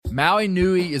Maui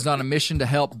Nui is on a mission to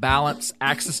help balance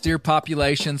axis deer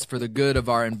populations for the good of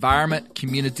our environment,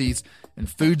 communities, and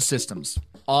food systems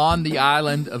on the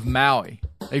island of Maui.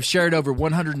 They've shared over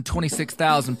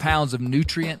 126,000 pounds of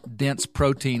nutrient-dense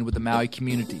protein with the Maui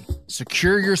community.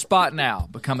 Secure your spot now.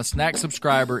 Become a snack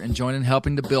subscriber and join in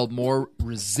helping to build more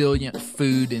resilient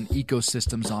food and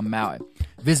ecosystems on Maui.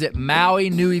 Visit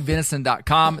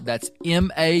MauiNuiVenison.com. That's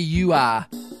MAUI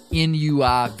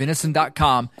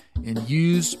venison.com and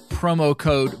use promo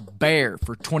code BEAR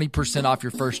for 20% off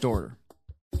your first order.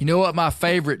 You know what my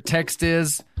favorite text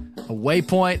is? A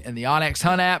waypoint in the onX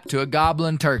Hunt app to a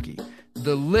goblin turkey.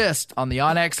 The list on the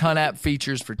onX Hunt app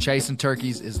features for chasing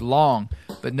turkeys is long,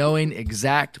 but knowing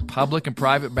exact public and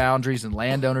private boundaries and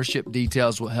land ownership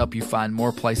details will help you find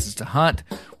more places to hunt,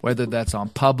 whether that's on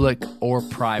public or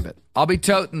private. I'll be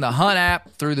toting the Hunt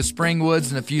app through the spring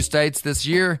woods in a few states this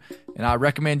year, and I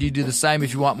recommend you do the same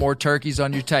if you want more turkeys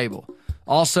on your table.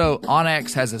 Also,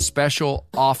 onX has a special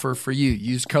offer for you.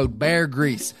 Use code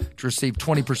BEARGREASE to receive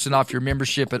 20% off your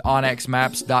membership at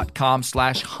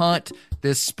onxmaps.com/hunt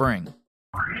this spring.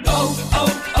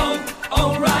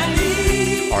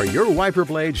 O'Reilly. Are your wiper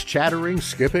blades chattering,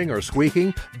 skipping, or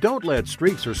squeaking? Don't let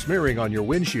streaks or smearing on your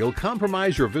windshield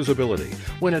compromise your visibility.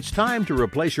 When it's time to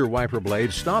replace your wiper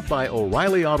blades, stop by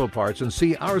O'Reilly Auto Parts and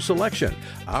see our selection.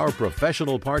 Our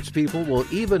professional parts people will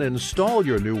even install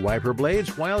your new wiper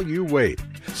blades while you wait.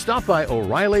 Stop by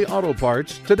O'Reilly Auto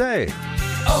Parts today.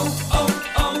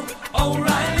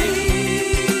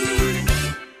 O'Reilly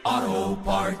Auto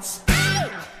Parts.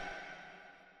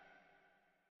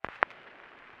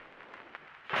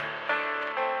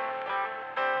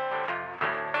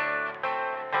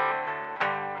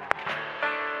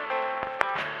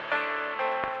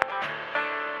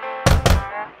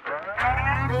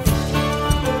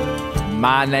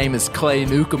 My name is Clay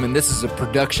Newcomb, and this is a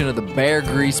production of the Bear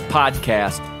Grease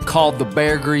podcast called the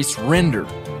Bear Grease Render,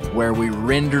 where we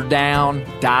render down,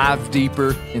 dive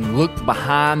deeper, and look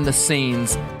behind the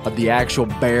scenes of the actual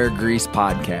Bear Grease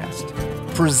podcast.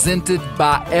 Presented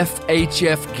by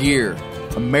FHF Gear,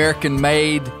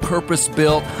 American-made,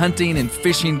 purpose-built hunting and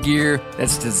fishing gear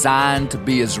that's designed to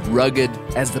be as rugged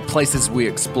as the places we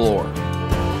explore.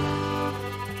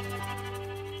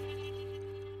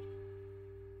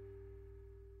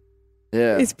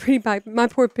 Yeah. It's pretty bad. My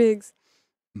poor pigs.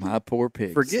 My poor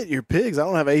pigs. Forget your pigs. I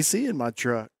don't have AC in my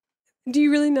truck. Do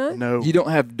you really not? No. You don't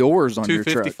have doors on your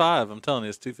truck. 255. I'm telling you,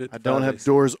 it's 255. I don't have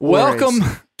doors or Welcome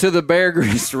AC. to the Bear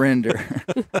Grease Render.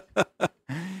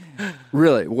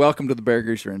 Really, welcome to the Bear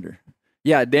Grease Render.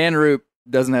 Yeah, Dan Roop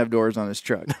doesn't have doors on his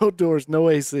truck. No doors, no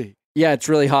AC. Yeah, it's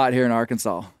really hot here in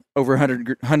Arkansas. Over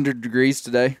 100 degrees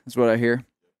today is what I hear.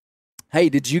 Hey,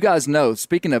 did you guys know,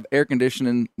 speaking of air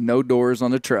conditioning, no doors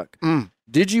on the truck,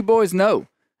 did you boys know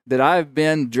that I've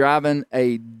been driving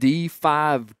a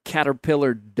D5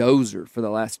 Caterpillar dozer for the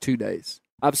last 2 days?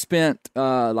 I've spent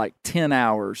like 10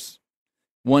 hours,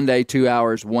 one day 2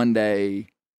 hours, one day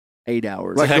 8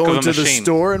 hours. Like heck of going a to the machine.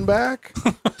 store and back?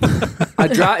 I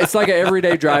drive. It's like an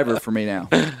everyday driver for me now.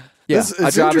 Yeah, It's I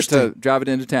drive interesting. it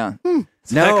into town.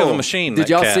 It's a heck of a machine. Did that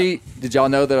y'all cat. see? Did y'all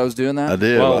know that I was doing that? I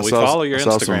did. Well, I we saw, follow your I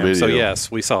saw some Instagram, so video.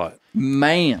 yes, we saw it.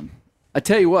 Man, I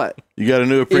tell you what. You got a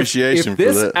new appreciation if for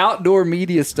this that. outdoor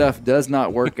media stuff does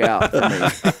not work out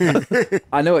for me,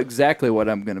 I know exactly what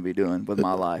I'm going to be doing with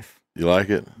my life. You like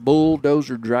it?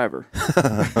 Bulldozer driver.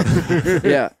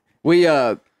 Yeah, we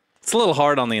It's a little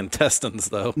hard on the intestines,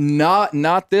 though.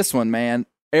 not this one, man.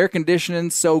 Air conditioning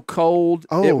so cold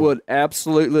it would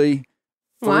absolutely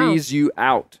freeze you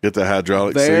out. Get the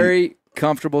hydraulic seat. Very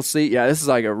comfortable seat. Yeah, this is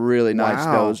like a really nice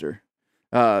Wow. dozer.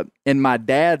 And my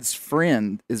dad's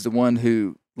friend is the one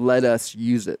who let us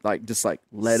use it. Just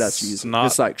let us use it. Not-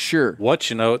 Just like, sure. What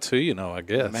you know, it's who you know, I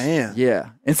guess. Man. Yeah.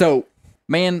 And so,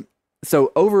 man,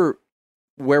 over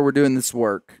where we're doing this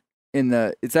work,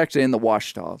 it's actually in the wash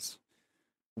stalls.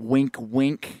 Wink,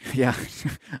 wink. Yeah,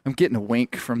 I'm getting a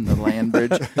wink from the land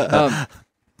bridge.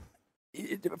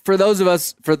 For those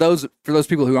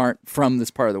people who aren't from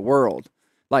this part of the world,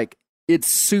 like it's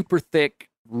super thick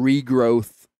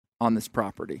regrowth on this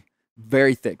property,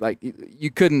 very thick. Like you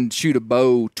couldn't shoot a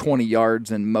bow 20 yards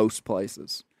in most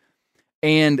places,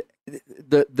 and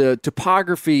the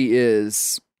topography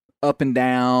is up and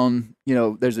down. You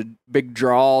know, there's a big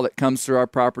draw that comes through our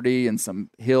property and some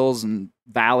hills and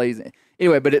valleys.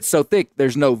 Anyway, but it's so thick,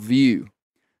 there's no view.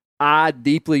 I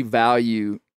deeply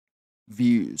value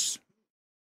views.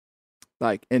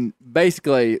 And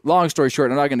basically, long story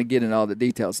short, I'm not going to get into all the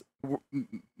details.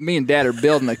 Me and Dad are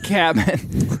building a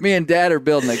cabin.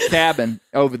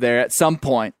 Over there at some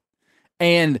point.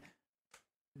 And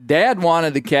Dad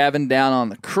wanted the cabin down on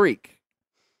the creek.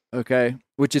 okay,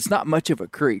 which it's not much of a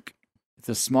creek. It's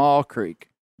a small creek,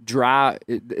 dry.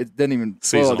 It doesn't even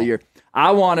flow all the year.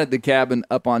 I wanted the cabin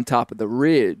up on top of the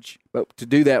ridge, but to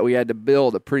do that, we had to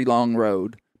build a pretty long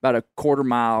road, about a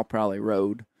quarter-mile probably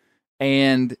road,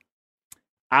 and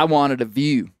I wanted a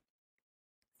view.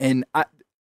 And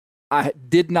I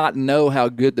did not know how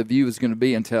good the view was going to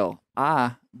be until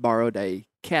I borrowed a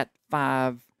Cat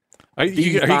 5. Are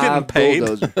you getting paid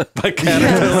bulldozer. by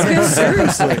Caterpillar?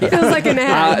 Seriously. It feels like an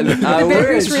ad. I The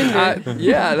Beggars wish. Rendering.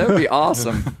 Yeah, that would be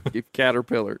awesome. If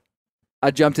Caterpillar.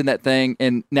 I jumped in that thing,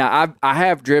 and now I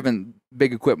have driven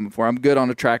big equipment before. I'm good on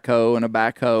a track hoe and a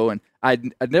backhoe, and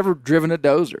I'd never driven a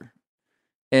dozer.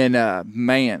 And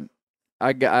man,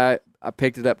 I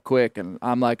picked it up quick, and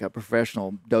I'm like a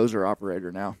professional dozer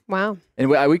operator now. Wow. And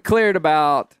we cleared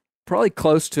about probably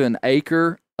close to an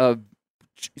acre of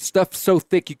stuff so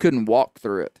thick you couldn't walk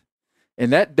through it.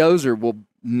 And that dozer will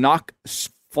knock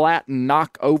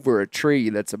over a tree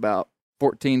that's about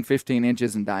 14, 15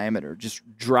 inches in diameter. Just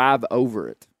drive over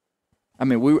it. I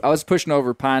mean, I was pushing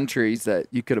over pine trees that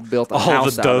you could have built a house out All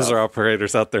of. the dozer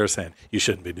operators out there saying, you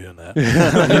shouldn't be doing that.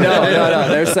 No.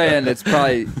 They're saying it's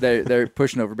probably, they're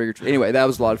pushing over bigger trees. Anyway, that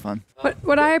was a lot of fun.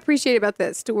 What I appreciate about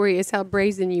that story is how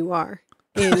brazen you are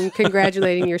in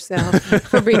congratulating yourself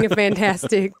for being a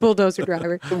fantastic bulldozer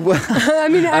driver. I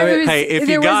mean, hey, if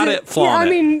you got it, flaunt I it.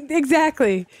 mean,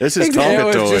 exactly. This is It talking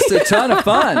was to just it. a ton of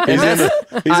fun. He's And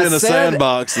in a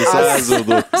sandbox the size of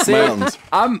the See, mountains.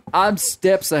 I'm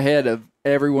steps ahead of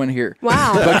everyone here.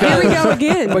 Wow. Here we go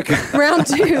again. Round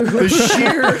 2.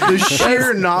 The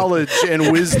sheer knowledge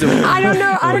and wisdom. I don't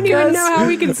know. I don't even know how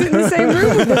we can sit in the same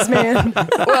room with this man.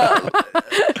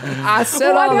 I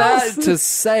said What all else? that to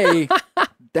say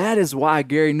that is why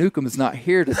Gary Newcomb is not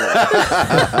here today.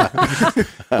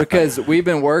 Because we've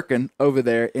been working over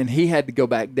there, and he had to go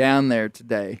back down there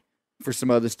today for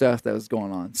some other stuff that was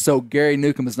going on. So Gary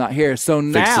Newcomb is not here. So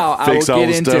now Fix I all will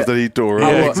the get stuff into that he tore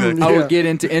I up. will, I will get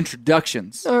into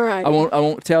introductions. All right. I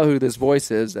won't tell who this voice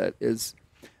is. That is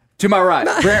to my right,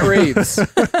 Brent Reeves.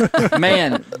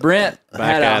 Man, Brent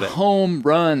had at a it. home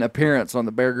run appearance on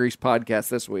the Bear Grease podcast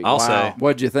this week. I'll say.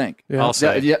 What'd you think? I'll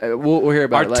say. Yeah, we'll hear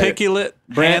about it later. Articulate,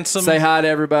 Brent, handsome. say hi to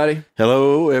everybody.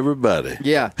 Hello, everybody.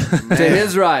 Yeah. To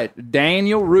his right,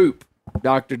 Daniel Roop,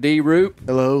 Dr. D. Roop.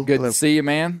 Hello. Good Hello. to see you,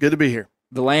 man. Good to be here.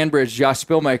 The Landbridge, Josh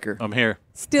Spillmaker. I'm here.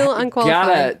 Still Got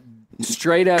unqualified. a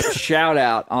straight up shout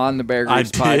out on the Bear I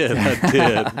Grease did. podcast.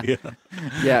 I did. Yeah.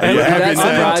 Yeah. And Did that that's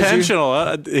surprise you?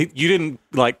 unintentional. You didn't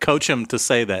like coach him to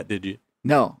say that, did you?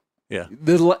 No. Yeah.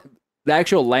 The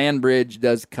actual land bridge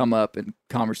does come up in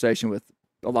conversation with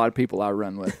a lot of people I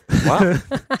run with. Wow.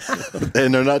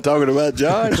 And they're not talking about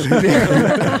Josh.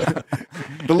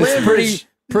 It's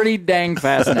pretty dang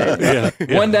fascinating. Yeah.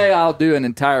 One day I'll do an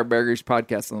entire Bear Grease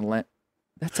podcast on the land.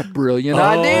 That's a brilliant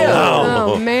idea.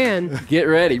 Oh, man. Get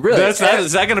ready. Really. Is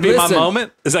that going to be my Listen.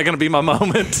 moment? Is that going to be my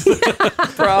moment?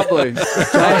 Probably.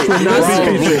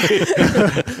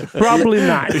 Probably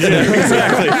not.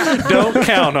 Exactly. Don't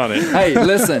count on it. Hey,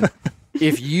 listen.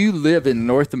 If you live in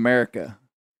North America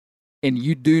and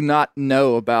you do not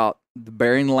know about the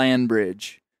Bering Land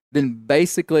Bridge, then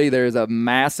basically there's a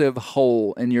massive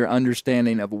hole in your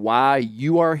understanding of why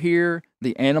you are here,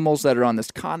 the animals that are on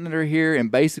this continent are here,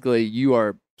 and basically you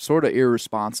are sort of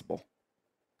irresponsible.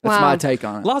 That's Wow. my take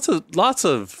on it. Lots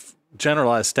of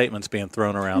generalized statements being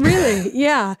thrown around. Really?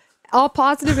 Yeah. All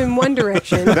positive in one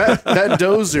direction. That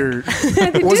dozer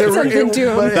They did something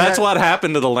to him. That's what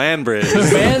happened to the land bridge.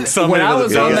 Man, Somebody when I with a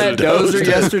was on that dozer. dozer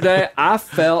yesterday, I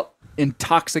felt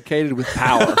intoxicated with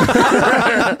power.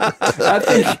 I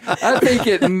think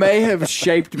it may have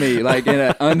shaped me like in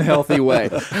an unhealthy way.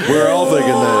 We're all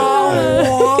thinking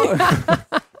that.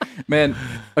 Man,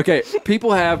 okay,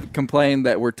 people have complained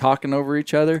that we're talking over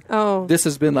each other. Oh. This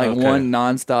has been like Okay. one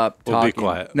nonstop talking. We'll be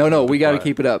quiet. No, We'll we be got to quiet.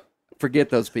 keep it up. Forget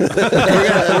those people. we're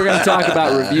gonna talk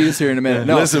about reviews here in a minute.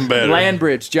 No, Listen better.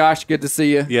 Landbridge, Josh, good to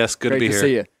see you. Yes, good Great to be to here.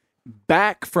 see you.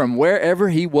 Back from wherever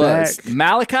he was, Back.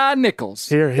 Malachi Nichols.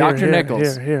 Here, Dr.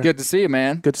 Nichols. here. Good to see you,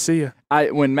 man. Good to see you.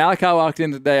 When Malachi walked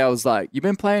in today, I was like, "You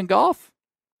been playing golf?"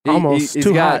 Almost. He's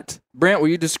Too got- hot. Brent, will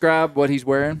you describe what he's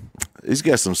wearing? He's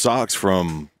got some socks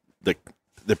from they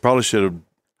probably should have.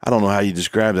 I don't know how you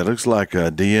describe that. It looks like a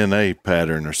DNA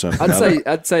pattern or something.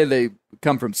 I'd say they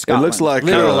come from Scotland. looks like,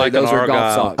 literally like an those are golf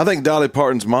Argyle. socks. I think Dolly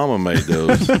Parton's mama made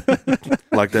those,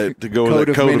 like that to go with Coat that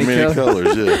of coat of many many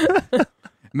colors. Yeah,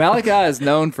 Malachi is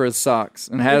known for his socks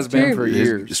and has That's been true. for He's-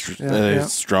 years.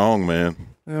 he's strong, man.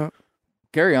 Yeah.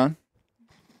 Carry on.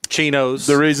 Chinos.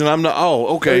 The reason I'm not.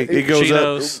 Oh, okay. He goes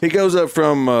Chinos. up. He goes up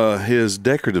from his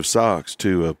decorative socks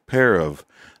to a pair of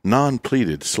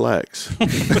non-pleated slacks.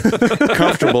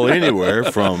 Comfortable anywhere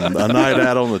from a night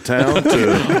out on the town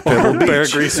to Pebble Beach. Bear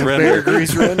Grease Bear render.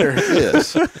 Grease render.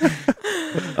 Yes.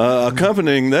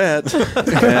 Accompanying that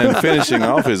and finishing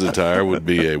off his attire would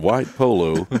be a white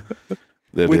polo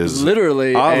that With has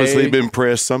literally obviously been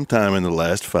pressed sometime in the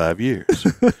last 5 years.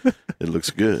 It looks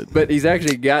good. But he's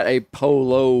actually got a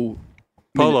polo.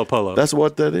 Polo. That's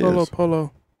what that is.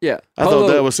 Polo. Yeah, I thought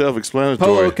that was self-explanatory.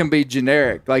 Polo can be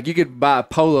generic. Like you could buy a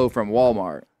polo from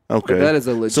Walmart. Okay, But that is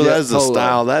a legit So that is the polo.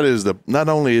 style. That is the. Not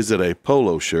only is it a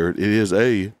polo shirt, it is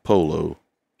a polo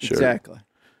shirt. Exactly.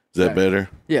 Is that better?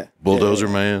 Yeah. Bulldozer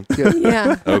man.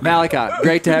 Yeah. Malachi,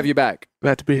 great to have you back.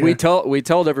 Glad to be here. We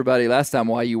told everybody last time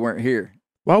why you weren't here.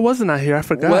 Why wasn't I here? I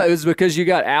forgot. Well, it was because you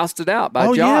got ousted out by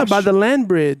oh Josh. yeah, by the land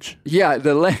bridge. yeah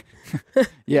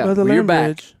yeah. By the Well, you're land back.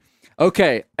 bridge.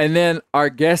 Okay, and then our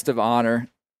guest of honor,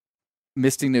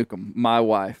 Misty Newcomb, my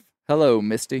wife. Hello,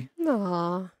 Misty.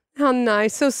 Aw, how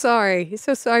nice. So sorry.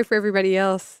 So sorry for everybody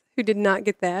else who did not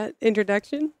get that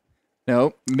introduction.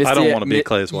 No, Misty. I don't wanna be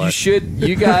Clay's wife.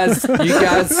 You guys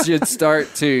should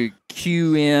start to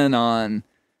cue in on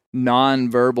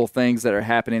non-verbal things that are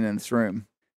happening in this room.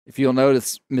 If you'll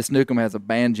notice, Miss Newcomb has a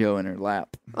banjo in her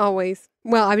lap. Always.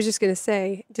 Well, I was just going to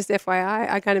say, just FYI,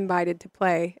 I got invited to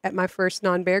play at my first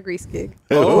non-Bear Grease gig.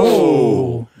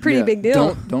 Oh, Pretty Yeah, big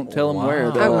deal. Don't tell them where.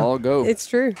 Wow. They'll all go. It's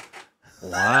true.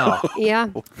 Wow. Yeah.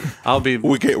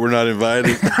 we're not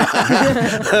invited.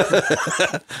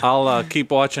 I'll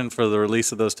keep watching for the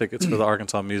release of those tickets for the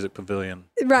Arkansas Music Pavilion.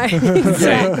 Right.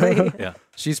 Exactly. Yeah.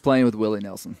 She's playing with Willie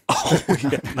Nelson. Oh,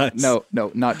 yeah. Nice. No,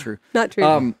 not true. Not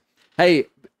true. Hey,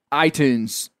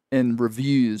 iTunes and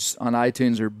reviews on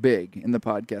iTunes are big in the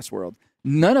podcast world.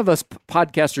 None of us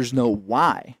podcasters know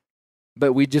why,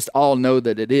 but we just all know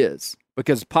that it is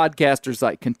because podcasters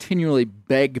like continually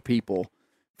beg people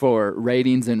for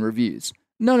ratings and reviews.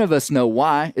 None of us know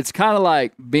why. It's kind of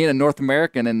like being a North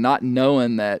American and not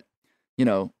knowing that,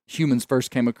 humans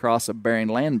first came across a Bering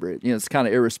land bridge. It's kind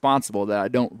of irresponsible that I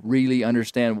don't really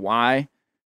understand why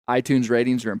iTunes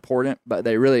ratings are important, but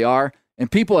they really are. And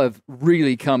people have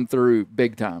really come through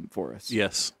big time for us.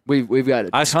 Yes. We've got a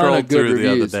I ton of scrolled good through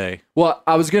reviews. the other day. Well,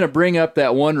 I was going to bring up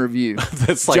that one review.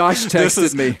 That's like, Josh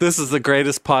texted me. This is the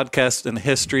greatest podcast in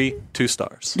history. 2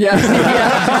 stars. Yeah.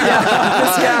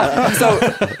 This guy. So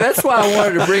that's why I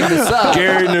wanted to bring this up.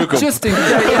 Gary Newcomb. Just in case.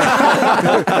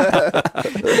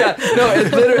 No,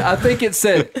 it literally, I think it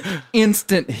said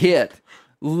instant hit.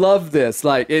 Love this.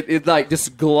 Like it like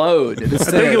just glowed. I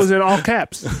think it was in all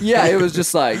caps. Yeah, it was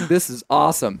just like, this is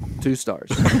awesome. 2 stars.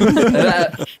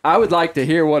 And I would like to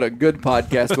hear what a good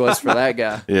podcast was for that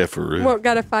guy. Yeah, for real. What,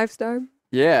 got a 5-star?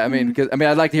 Yeah, because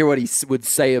I'd like to hear what he would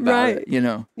say about Right.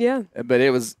 it, Yeah. But it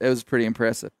was pretty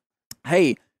impressive.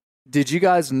 Hey, did you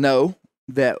guys know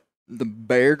that the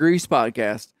Bear Grease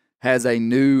podcast has a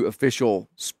new official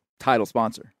title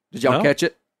sponsor? Did y'all No. catch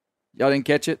it? Y'all didn't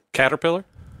catch it? Caterpillar?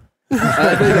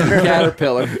 I think it was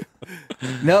Caterpillar.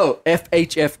 No,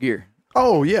 FHF Gear.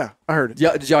 Oh, yeah. I heard it.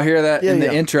 Did y'all hear that Yeah, in the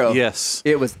yeah. intro? Yes.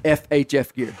 It was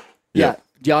FHF Gear. Yeah.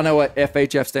 Do y'all know what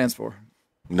FHF stands for?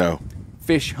 No.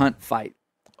 Fish Hunt Fight.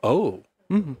 Oh.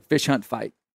 Fish Hunt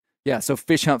Fight. Yeah, so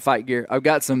Fish Hunt Fight gear. I've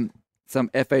got some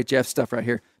FHF stuff right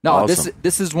here. No, Awesome.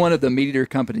 this is one of the meat eater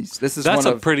companies. This is That's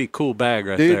one a of pretty cool bag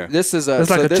right dude. there. This is It's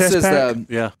like a this chest is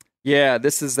pack? Yeah.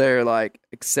 this is their like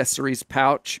accessories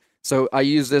pouch. So I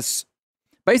use this.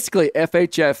 Basically,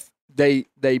 FHF they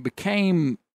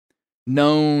became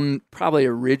known probably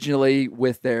originally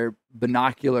with their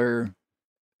binocular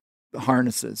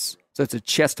harnesses. So it's a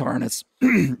chest harness,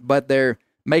 but they're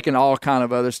making all kind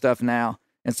of other stuff now.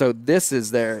 And so this is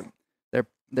their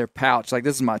pouch. Like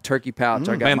this is my turkey pouch.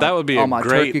 I got Man, that would be all a my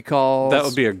great turkey calls. That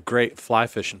would be a great fly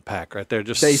fishing pack right there.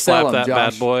 Just They slap sell 'em, that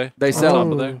Josh. bad boy. They sell on 'em.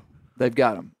 top of there. They've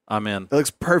got them. I'm in. That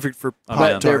looks perfect for I'm Pop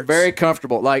in. Tarts. They're very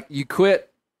comfortable. Like you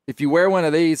quit if you wear one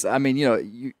of these. I mean,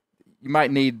 you might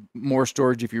need more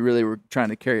storage if you really were trying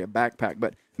to carry a backpack.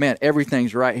 But man,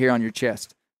 everything's right here on your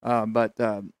chest.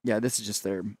 Yeah, this is just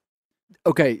their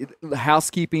okay. The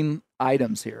housekeeping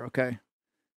items here. Okay,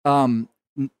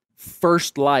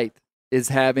 First Light is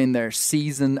having their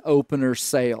season opener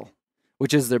sale,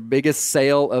 which is their biggest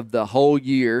sale of the whole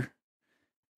year,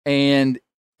 and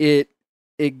it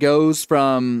goes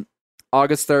from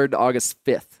August 3rd to August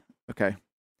 5th. Okay.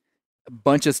 A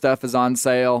bunch of stuff is on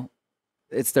sale.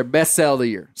 It's their best sale of the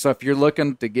year. So if you're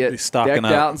looking to Be get stocking decked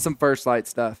up. out in some First Light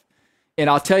stuff, and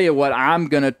I'll tell you what I'm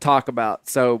going to talk about.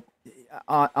 So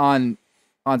on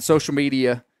social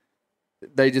media,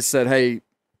 they just said, hey,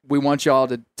 we want y'all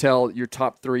to tell your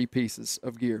top 3 pieces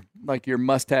of gear, like your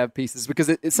must-have pieces,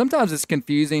 because sometimes it's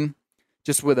confusing.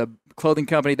 just with a clothing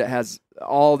company that has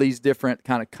all these different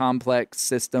kind of complex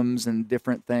systems and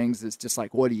different things. It's just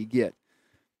like, what do you get?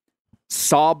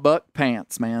 Sawbuck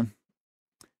pants, man.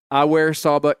 I wear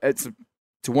Sawbuck. It's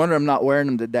a wonder I'm not wearing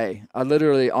them today. I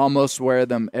literally almost wear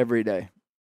them every day.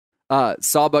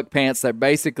 Sawbuck pants that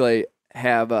basically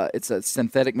have it's a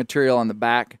synthetic material on the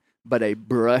back, but a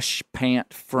brush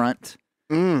pant front,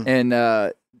 and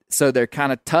so they're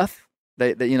kind of tough.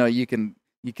 They you can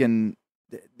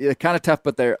they're kind of tough,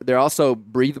 but they're also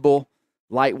breathable,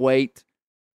 lightweight.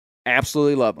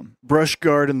 Absolutely love them. Brush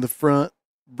guard in the front,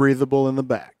 breathable in the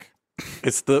back.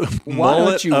 It's the Why mullet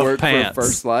don't you of work pants. for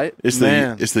First Light? It's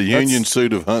Man, the union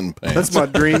suit of hunting pants. That's my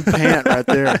dream pant right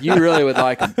there. You really would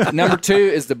like them. Number 2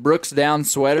 is the Brooks Down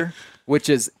sweater, which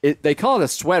is they call it a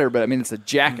sweater, but I mean it's a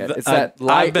jacket. It's that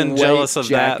I've been lightweight jealous of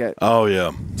jacket. that. Oh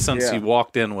yeah. Since Yeah. you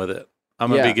walked in with it. I'm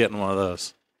going to Yeah. be getting one of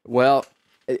those. Well,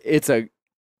 it's a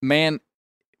man.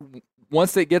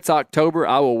 Once it gets October,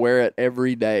 I will wear it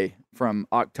every day from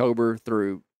October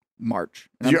through March.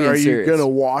 And I'm being Are you serious. going to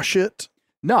wash it?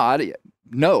 No,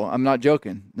 I'm not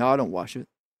joking. No, I don't wash it.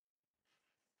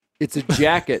 It's a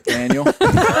jacket, Daniel.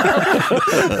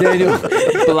 Daniel,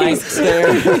 blank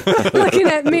stare. Looking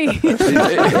at me.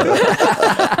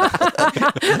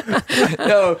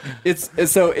 No, it's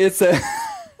a.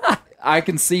 I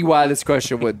can see why this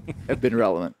question would have been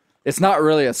relevant. It's not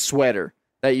really a sweater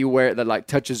that you wear that like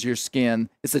touches your skin.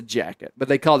 It's a jacket, but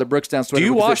they call it a Brooks Down sweater. Do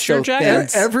you because wash it's your so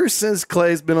jackets? thin. Ever since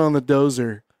Clay's been on the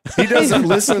dozer, he doesn't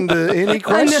listen to any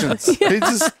questions. He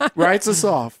just writes us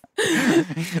off.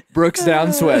 Brooks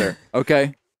Down sweater.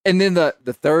 Okay. And then the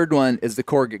third one is the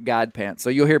Corget Guide Pant. So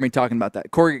you'll hear me talking about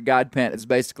that. Corget Guide Pant is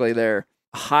basically their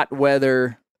hot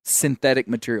weather synthetic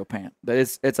material pant.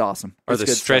 It's awesome. Are It's they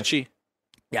good stuff. stretchy?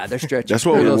 Yeah, they're stretchy. That's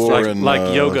what we Real wore stretchy. in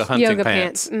Like yoga hunting Yoga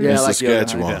pants. pants. Yeah, in like yoga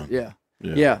Saskatchewan. hunting.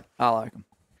 Yeah, I like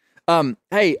them.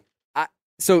 Hey,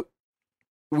 so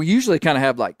we usually kind of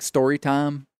have like story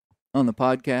time on the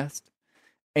podcast,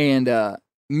 and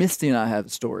Misty and I have a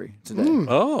story today.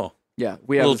 Oh, Yeah,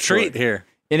 we a have little a story. treat here.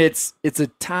 And it's a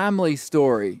timely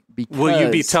story because Will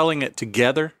you be telling it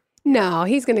together? No,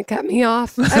 he's going to cut me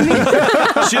off. I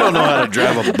mean, She don't know how to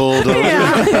drive a bulldozer.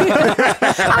 yeah.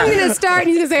 I'm going to start and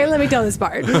he's going to say, let me tell this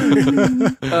part.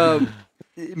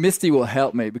 Misty will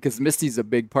help me because Misty's a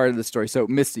big part of the story. So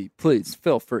Misty, please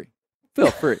feel free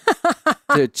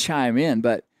to chime in.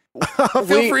 But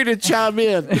Feel free to chime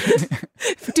in.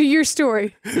 Do your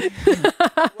story.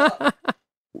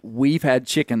 we've had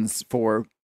chickens for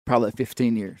probably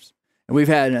 15 years. And we've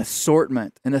had an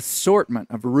assortment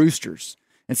of roosters.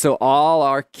 And so all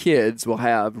our kids will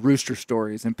have rooster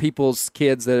stories, and people's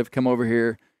kids that have come over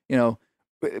here,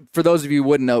 for those of you who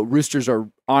wouldn't know, roosters are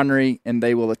ornery and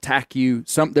they will attack you.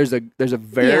 There's a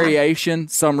variation.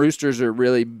 Some roosters are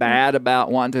really bad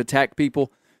about wanting to attack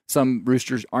people. Some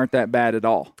roosters aren't that bad at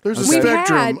all. There's a Okay?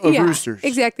 spectrum of roosters.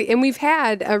 Exactly. And we've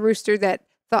had a rooster that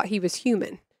thought he was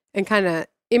human and kind of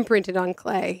imprinted on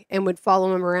Clay and would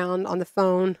follow him around on the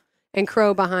phone and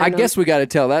crow behind I him. guess we got to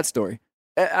tell that story.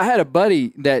 I had a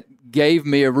buddy that gave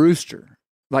me a rooster,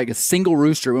 like a single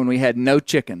rooster when we had no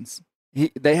chickens.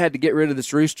 They had to get rid of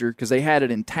this rooster because they had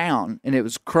it in town and it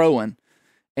was crowing.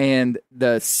 And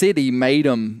the city made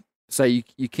them say,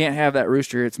 you can't have that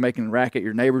rooster. It's making a racket.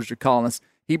 Your neighbors are calling us.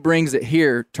 He brings it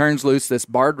here, turns loose this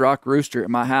barred rock rooster at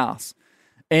my house.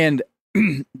 And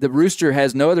the rooster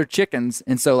has no other chickens.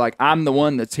 And so, like, I'm the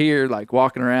one that's here, like,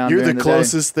 walking around. You're the during day.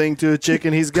 closest thing to a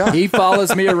chicken he's got. He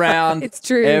follows me around It's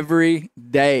true. every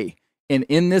day. And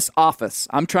in this office,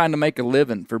 I'm trying to make a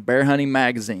living for Bear Hunting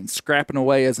Magazine, scrapping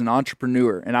away as an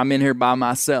entrepreneur. And I'm in here by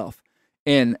myself.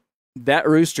 And that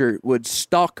rooster would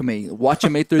stalk me,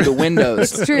 watching me through the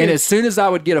windows. It's true. And as soon as I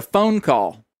would get a phone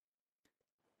call,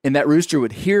 and that rooster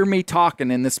would hear me talking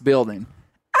in this building,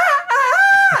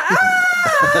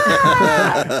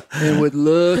 and would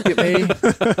look at me.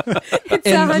 It's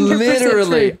And 100%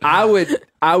 literally, true.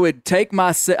 I would take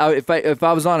my if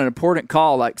I was on an important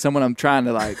call, like someone I'm trying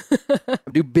to like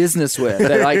do business with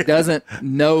that like doesn't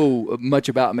know much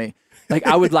about me, like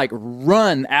I would like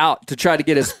run out to try to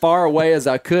get as far away as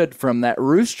I could from that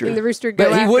rooster. And the rooster would go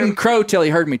but he after wouldn't him. crow till he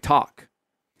heard me talk.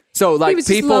 So like was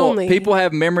just lonely. people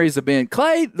have memories of being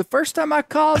Clay. The first time I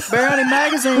called Bear Hunting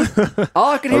Magazine,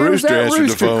 all I could hear was rooster that answered the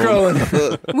rooster phone.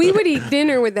 crowing. We would eat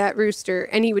dinner with that rooster,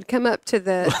 and he would come up to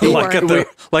the door.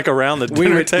 like around the We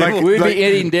dinner would table. we'd be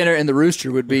eating dinner, and the rooster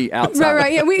would be outside.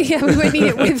 Right. Yeah, we wouldn't eat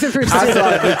it with the rooster. I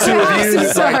thought the two of you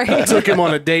I'm sorry. took him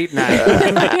on a date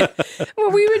night.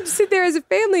 Well, we would sit there as a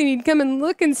family, and he'd come and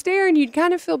look and stare, and you'd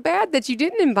kind of feel bad that you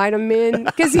didn't invite him in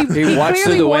because he He watched through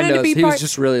clearly the wanted to windows. be He part. was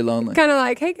just really lonely. Kind of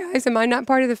like, hey guys, am I not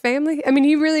part of the family? I mean,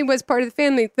 he really was part of the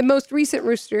family. The most recent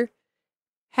rooster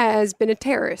has been a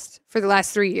terrorist for the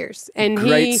last 3 years. And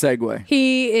Great segue.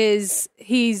 He's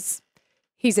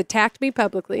attacked me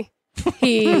publicly.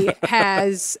 He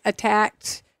has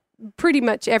attacked pretty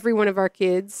much every one of our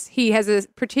kids. He has a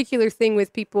particular thing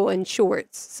with people in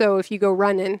shorts. So if you go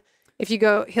running,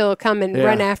 he'll come and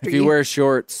run after you. If you wear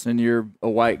shorts and you're a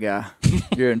white guy,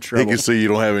 you're in He trouble. can see you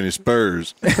don't have any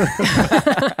spurs.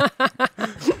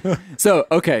 So,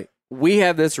 okay, we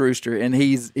have this rooster, and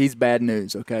he's bad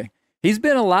news, okay? He's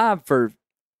been alive for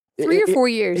 3 or 4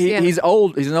 years, yeah. He's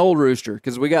old. He's an old rooster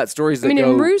because we got stories that in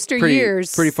go rooster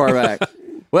years. pretty far back.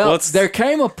 Well, there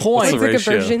came a point. What's the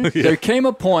ratio? conversion. There came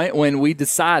a point when we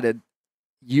decided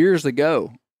years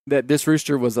ago that this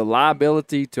rooster was a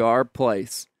liability to our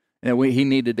place, and he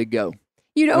needed to go.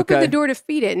 You'd open Okay. the door to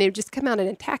feed it, and it would just come out and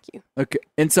attack you. Okay,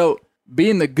 and so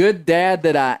being the good dad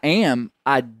that I am,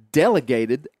 I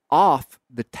delegated off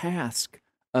the task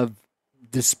of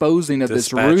disposing of this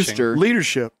Dispatching. rooster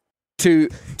Leadership. to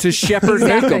Shepherd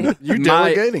Exactly. Newcomb, You're my,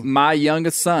 delegating. my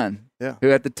youngest son, Yeah.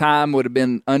 who at the time would have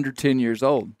been under 10 years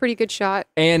old. Pretty good shot.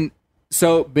 And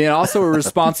so, being also a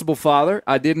responsible father,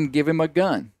 I didn't give him a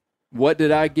gun. What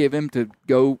did I give him to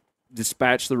go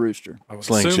dispatch the rooster? I would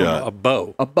Slingshot. assume a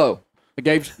bow. A bow. I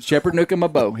gave Shepherd Newcomb a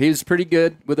bow. He was pretty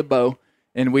good with a bow.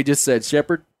 And we just said,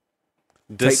 Shepherd,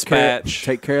 Dispatch.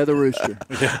 take care of the rooster.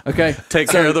 Okay. Take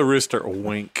care of the rooster.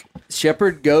 Wink.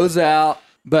 Shepherd goes out,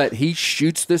 but he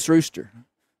shoots this rooster.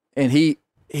 And he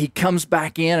comes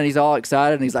back in and he's all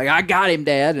excited and he's like, I got him,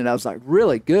 Dad. And I was like,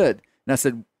 really good. And I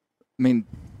said, I mean,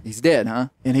 he's dead, huh?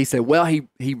 And he said, well,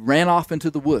 he ran off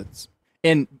into the woods.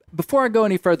 And before I go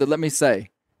any further, let me say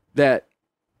that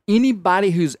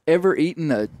anybody who's ever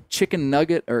eaten a chicken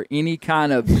nugget or any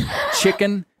kind of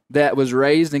chicken that was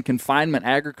raised in confinement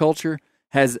agriculture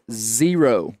has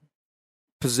zero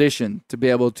position to be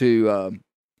able to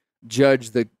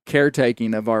judge the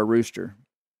caretaking of our rooster.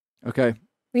 Okay?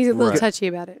 He's a little Right. touchy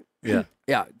about it. Yeah.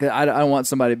 Yeah, 'cause I don't want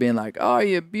somebody being like, oh,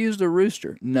 you abused a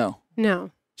rooster. No.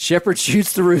 No. Shepherd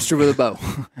shoots the rooster with a bow.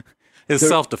 It's The-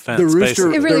 self-defense, The rooster,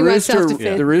 basically. It really the was rooster,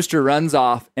 self-defense. the rooster runs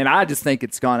off, and I just think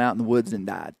it's gone out in the woods and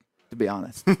died, to be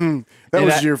honest. That And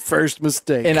was your first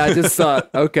mistake. And I just thought,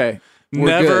 okay, we're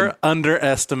Never good.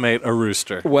 underestimate a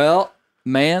rooster. Well,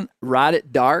 man, right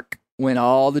at dark, when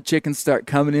all the chickens start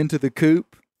coming into the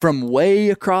coop from way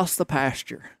across the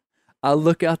pasture, I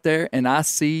look out there and I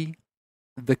see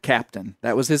the captain.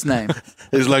 That was his name.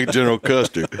 It's like General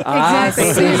Custer. I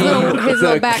Exactly. see His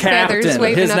little the back feathers captain.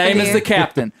 waving His up name in the is air. the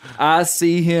captain. I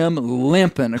see him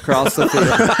limping across the field.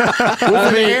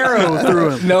 With an arrow through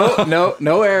him.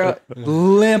 No arrow.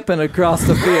 Limping across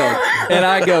the field. And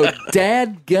I go,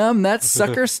 dadgum, that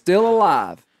sucker's still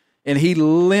alive. And he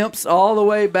limps all the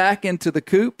way back into the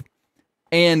coop.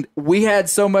 And we had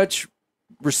so much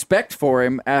respect for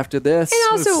him after this.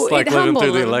 And also, It's like it living humbled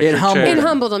through the him. electric It humbled chair. It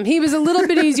humbled him. He was a little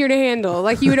bit easier to handle.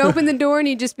 Like you would open the door and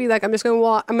he'd just be like, "I'm just going to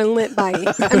walk. I'm going to limp by you.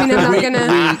 I mean, I'm not going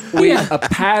to." A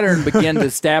pattern began to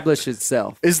establish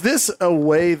itself. Is this a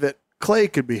way that Clay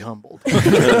could be humbled? Ever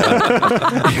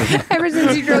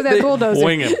since you drove that bulldozer,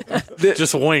 Wing him.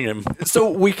 Just wing him. So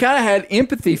we kind of had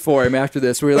empathy for him after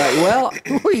this. We were like, well,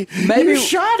 maybe You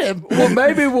shot him. Well,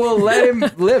 maybe we'll let him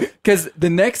live. Because the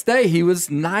next day he was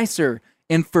nicer.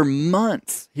 And for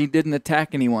months, he didn't attack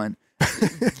anyone.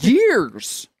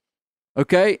 Years.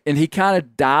 Okay? And he kind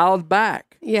of dialed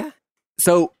back. yeah,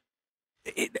 So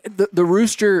the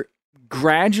rooster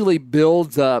gradually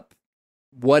builds up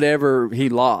whatever he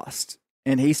lost.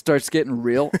 And he starts getting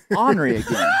real ornery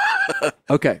again.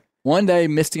 Okay. One day,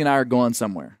 Misty and I are going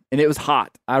somewhere. And it was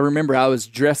hot. I remember I was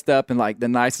dressed up in like the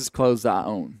nicest clothes I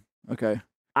own. Okay.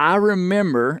 I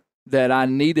remember that I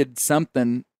needed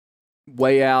something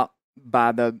way out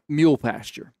by the mule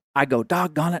pasture. I go,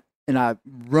 doggone it. And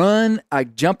I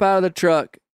jump out of the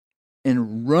truck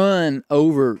and run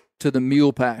over to the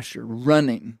mule pasture,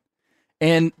 running.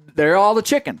 And there are all the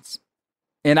chickens.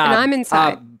 And I'm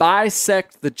inside. I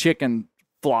bisect the chicken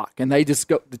flock, and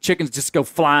the chickens just go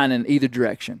flying in either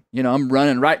direction. You know, I'm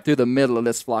running right through the middle of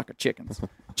this flock of chickens.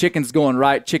 Chickens going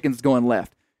right, chickens going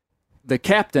left. The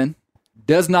captain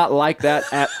does not like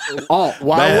that at all.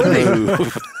 Why would he?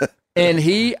 Move. And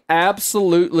he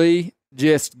absolutely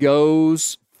just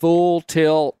goes full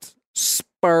tilt,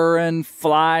 spurring,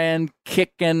 flying,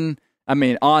 kicking. I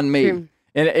mean, on me. True.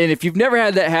 And if you've never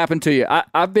had that happen to you,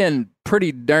 I've been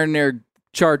pretty darn near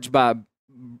charged by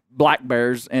black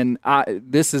bears, and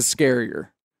this is scarier.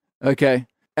 Okay,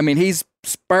 I mean, he's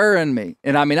spurring me,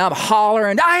 and I mean, I'm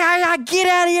hollering, I get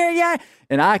out of here, yeah!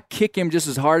 And I kick him just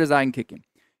as hard as I can kick him.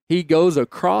 He goes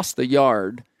across the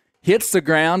yard hits the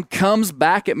ground, comes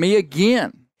back at me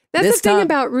again. That's This the thing time-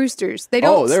 about roosters. They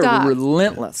don't they're stop.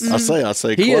 relentless. I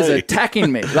say, He is Clay.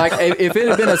 attacking me. Like if it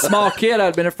had been a small kid,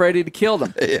 I'd been afraid he'd killed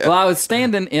him. Well, I was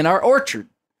standing in our orchard,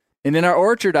 and in our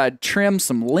orchard, I'd trimmed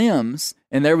some limbs,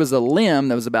 and there was a limb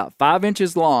that was about 5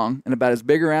 inches long and about as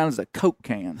big around as a Coke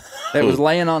can that was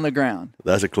laying on the ground.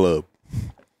 That's a club.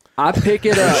 I pick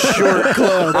it up, short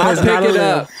club. I pick it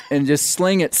up and just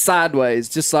sling it sideways,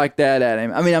 just like that at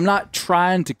him. I mean, I'm not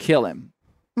trying to kill him.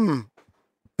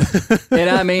 And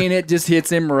I mean, it just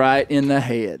hits him right in the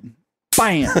head.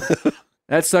 Bam!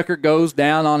 That sucker goes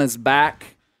down on his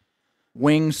back.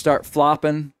 Wings start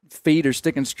flopping. Feet are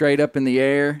sticking straight up in the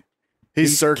air.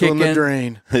 He's circling the kicking.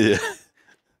 drain. Yeah.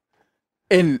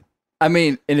 And I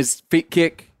mean, and his feet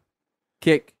kick,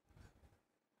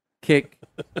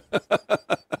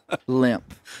 limp.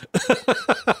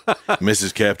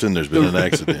 Mrs. Captain, there's been an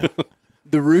accident.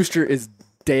 The rooster is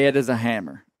dead as a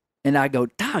hammer. And I go,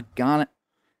 doggone it.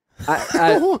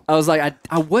 I was like,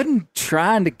 I wasn't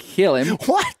trying to kill him.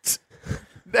 What?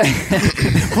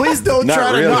 Please don't Not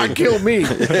try really. to not kill me.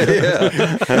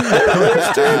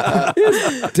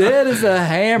 Dead as a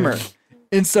hammer.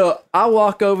 And so I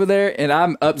walk over there and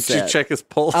I'm Did you upset. check his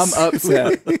pulse? I'm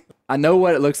upset. I know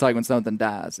what it looks like when something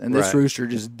dies. And this Right. rooster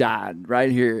just died right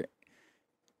here.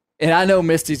 And I know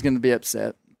Misty's going to be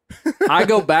upset. I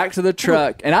go back to the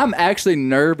truck and I'm actually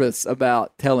nervous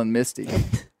about telling Misty.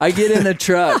 I get in the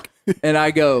truck and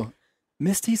I go,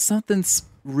 Misty, something's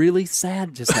really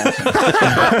sad just happened.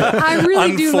 I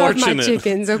really do love my Unfortunate.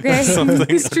 chickens, okay?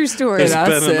 It's a true story. There's And I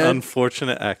been said- an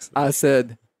unfortunate accident. I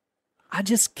said, I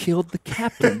just killed the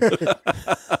captain.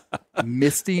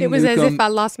 Misty It was as Newcomb if I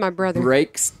lost my brother.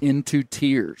 breaks into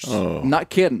tears. Oh. I'm not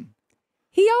kidding.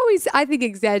 He always, I think,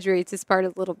 exaggerates his part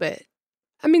a little bit.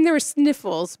 I mean, there were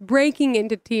sniffles. Breaking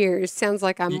into tears sounds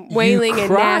like I'm You wailing and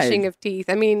cried. gnashing of teeth.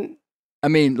 I mean,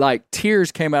 Like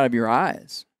tears came out of your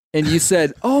eyes. And you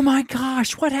said, oh my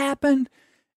gosh, what happened?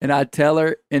 And I tell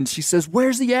her, and she says,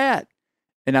 where's he at?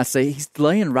 And I say, he's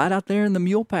laying right out there in the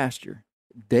mule pasture,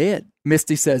 dead.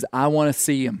 Misty says, I want to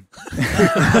see him.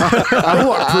 I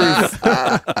want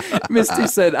proof. Misty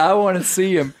said, I want to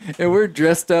see him. And we're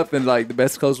dressed up in like the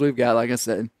best clothes we've got, like I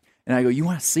said. And I go, you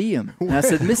want to see him? And I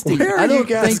said, Misty, Where I are don't you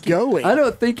guys think going? I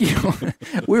don't think you.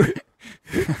 We're.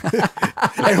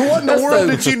 And what in the That's world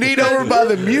the- did you need over by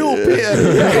the mule pen?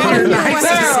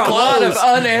 There are a lot of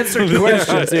unanswered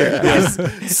questions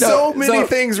here. So many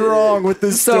things wrong with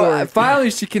this So story.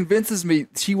 finally, she convinces me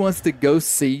she wants to go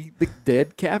see the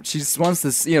dead cap. She just wants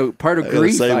to, part of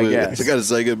grief, I guess. I got to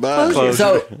say goodbye. Closure.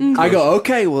 So I go,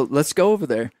 okay, well, let's go over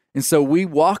there. And so we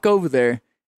walk over there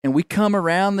and we come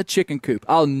around the chicken coop.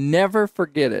 I'll never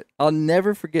forget it.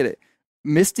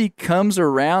 Misty comes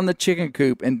around the chicken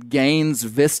coop and gains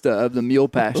vista of the mule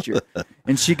pasture.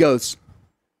 And she goes,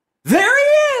 there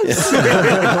he is!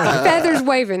 feathers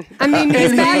waving. I mean, his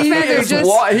And back he feathers is,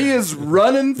 just. he is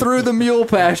running through the mule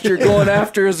pasture going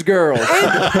after his girl.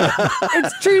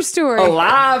 It's true story.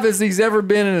 Alive as he's ever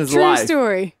been in his True life.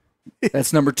 story.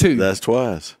 That's number 2. That's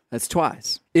twice. That's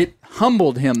twice. It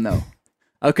humbled him, though.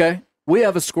 Okay? We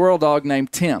have a squirrel dog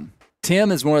named Tim.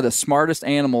 Tim is one of the smartest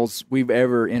animals we've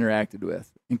ever interacted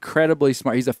with. Incredibly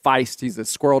smart. He's a feist. He's a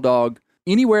squirrel dog.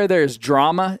 Anywhere there's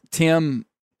drama, Tim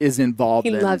is involved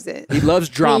He in loves it. He loves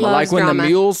drama. loves like when drama. the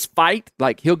mules fight,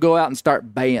 like he'll go out and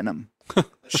start baying them.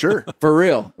 Sure. For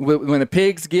real. When the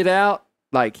pigs get out,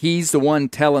 like he's the one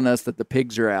telling us that the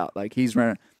pigs are out. Like he's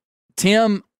running.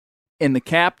 Tim and the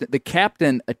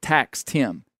captain attacks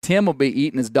Tim. Tim will be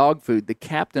eating his dog food. The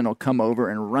captain will come over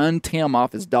and run Tim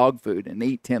off his dog food and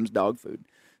eat Tim's dog food.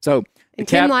 So And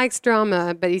Tim likes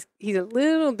drama, but he's a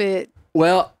little bit,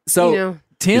 so you know.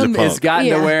 Tim He's a has punk. gotten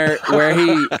Yeah.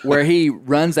 to where he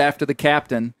runs after the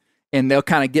captain and they'll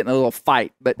kind of get in a little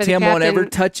fight. But But the Tim won't ever captain-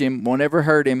 touch him, won't ever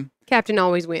hurt him. Captain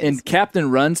always wins. And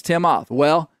Captain runs Tim off.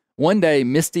 Well, one day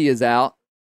Misty is out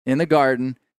in the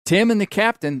garden. Tim and the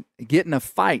captain get in a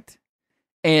fight,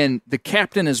 and the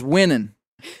captain is winning.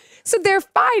 So they're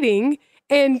fighting,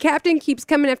 and Captain keeps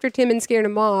coming after Tim and scaring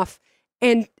him off,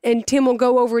 and Tim will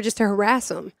go over just to harass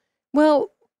him.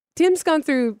 Well, Tim's gone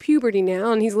through puberty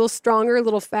now, and he's a little stronger, a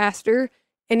little faster,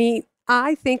 and he,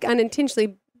 I think,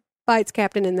 unintentionally bites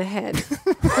Captain in the head.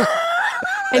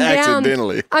 And down,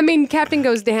 Accidentally. I mean, Captain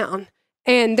goes down,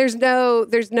 and there's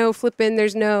no flipping,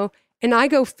 and I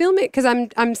go film it because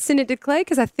I'm sending it to Clay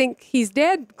because I think he's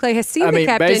dead. Clay has seen the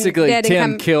captain basically, dead Tim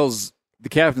and come, kills the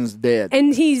captain's dead.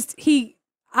 and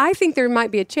I think there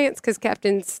might be a chance because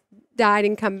Captain's died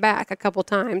and come back a couple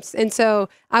times, and so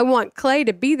I want Clay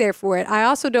to be there for it. I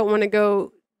also don't want to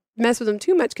go mess with him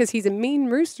too much because he's a mean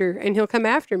rooster and he'll come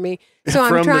after me. So I'm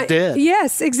From the trying. dead.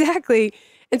 Yes, exactly.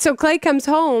 And so Clay comes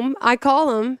home. I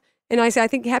call him and I say, I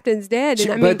think Captain's dead.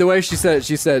 And I mean, But the way she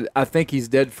said, I think he's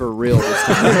dead for real this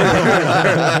time.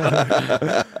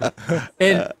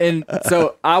 and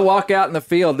so I walk out in the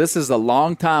field. This is a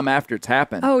long time after it's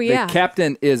happened. Oh, yeah. The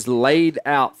captain is laid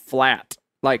out flat.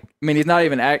 Like, I mean, he's not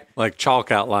even Like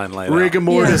chalk outline later. Rigor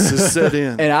mortis is set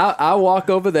in. And I walk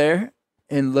over there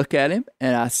and look at him,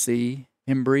 and I see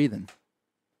him breathing.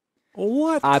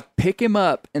 What? I pick him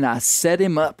up, and I set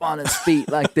him up on his feet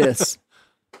like this.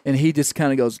 And he just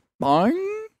kind of goes,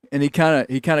 boing, and he kind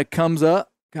of comes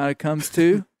up, kind of comes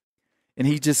to, and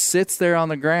he just sits there on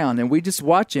the ground, and we just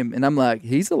watch him, and I'm like,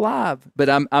 he's alive. But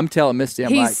I'm telling Misty,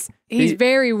 he's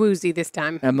very woozy this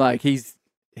time. I'm like, he's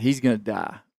gonna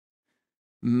die.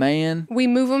 Man, We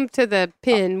move him to the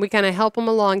pen. We kind of help him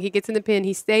along. He gets in the pen.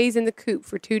 He stays in the coop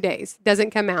for 2 days.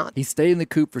 Doesn't come out. he stayed in the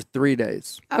coop for 3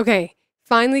 days. Okay.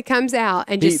 Finally comes out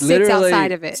and just He sits literally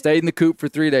outside of it. Stayed in the coop for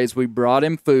 3 days. We brought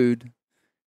him food,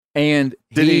 and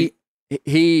Did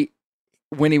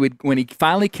when he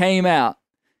finally came out,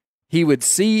 he would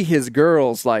see his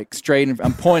girls like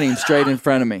I'm pointing straight in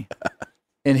front of me,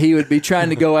 and he would be trying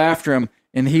to go after him,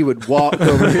 and he would walk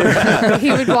over here.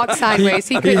 He would walk sideways.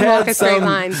 He couldn't had walk a straight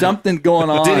line. Something going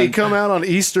on. Did he come out on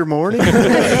Easter morning? On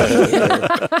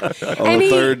And the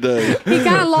third day. He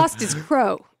kind of lost his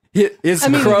crow. His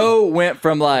crow went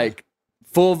from like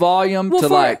full volume to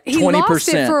like 20%. He lost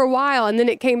it for a while, and then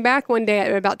it came back one day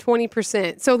at about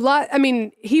 20%. So,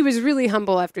 he was really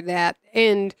humble after that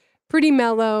and pretty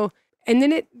mellow. And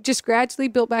then it just gradually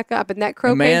built back up, and that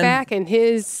crow came back, and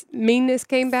his meanness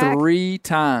came back. 3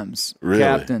 times, Really?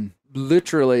 Captain.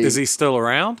 Literally. Is he still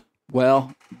around?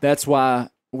 Well, that's why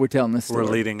we're telling this story.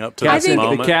 We're leading up to I this think-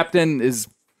 moment. The captain is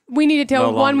We need to tell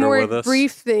No one longer more with us.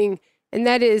 brief thing, and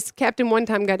that is Captain one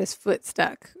time got his foot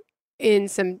stuck in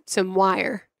some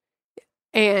wire,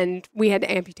 and we had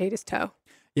to amputate his toe.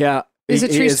 Yeah. It's a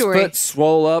true his story. foot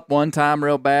swole up one time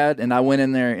real bad, and I went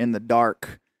in there in the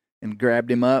dark and grabbed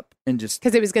him up and just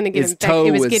Because it was going to get his infected. toe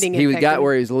It was getting he infected. got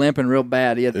where he was limping real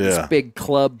bad. He had Yeah. this big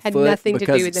club Had foot nothing to do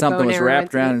because with the something bone was arrow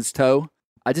wrapped around incident. his toe.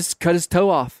 I just cut his toe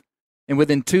off, and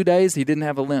within 2 days he didn't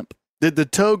have a limp. Did the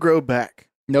toe grow back?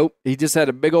 Nope, he just had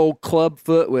a big old club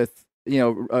foot with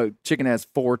a chicken has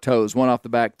 4 toes, 1 off the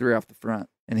back, 3 off the front.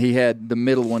 And he had the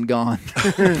middle one gone.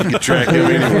 You can track him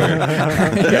anywhere.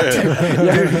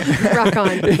 Rock on.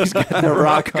 He's got the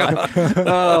rock on.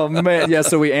 Oh man, yeah.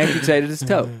 So we amputated his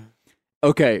toe.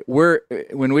 Okay,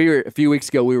 when we were a few weeks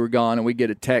ago, we were gone, and we get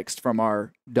a text from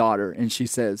our daughter, and she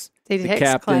says They the text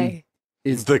captain Clay.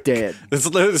 is The- dead.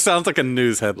 It sounds like a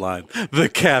news headline. The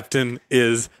captain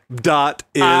is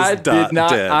I dead. did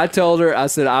not. I told her. I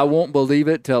said I won't believe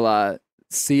it till I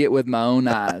see it with my own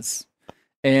eyes.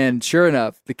 And sure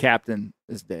enough, the captain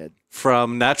is dead.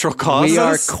 From natural causes. We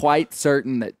are quite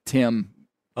certain that Tim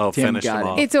finished got him it.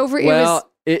 off. It's over. Well,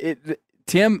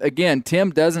 Tim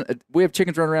doesn't. We have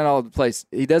chickens running around all over the place.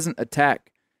 He doesn't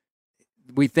attack.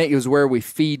 We think it was where we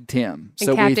feed Tim, And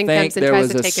so we Captain think comes and there tries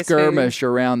was to a take his skirmish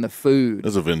around the food.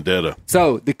 There's a vendetta.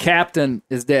 So the captain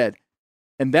is dead,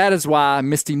 and that is why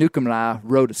Misty Newcomb and I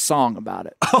wrote a song about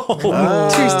it.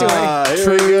 True story.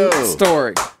 Here we go.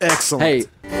 Story. Excellent. Hey,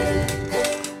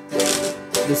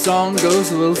 the song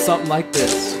goes a little something like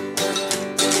this.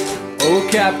 Oh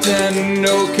captain,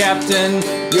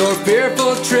 your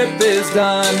fearful trip is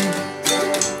done.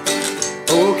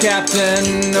 Oh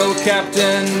captain,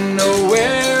 oh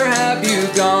where have you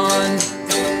gone?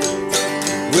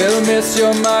 We'll miss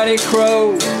your mighty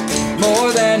crow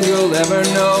more than you'll ever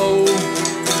know.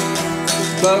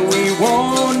 But we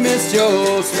won't miss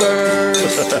your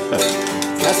spurs.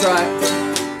 That's right.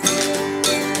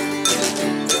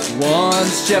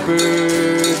 Once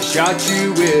shepherd shot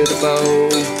you with a bow.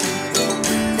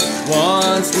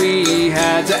 Once we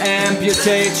had to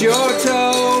amputate your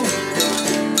toe.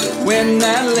 When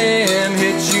that limb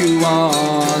hit you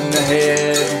on the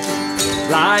head,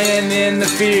 lying in the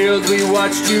field we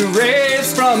watched you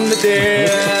raise from the dead.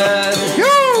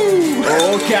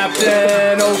 Oh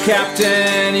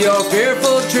captain, your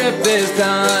fearful trip is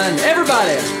done.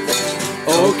 Everybody!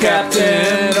 Oh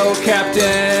captain,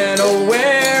 oh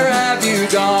where have you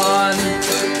gone?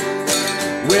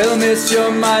 We'll miss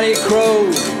your mighty crow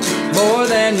more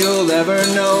than you'll ever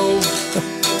know.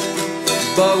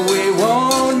 But we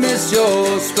won't miss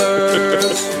your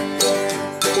spurs.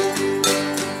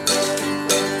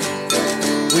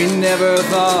 We never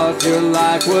thought your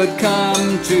life would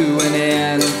come to an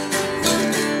end.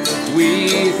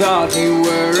 We thought you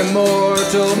were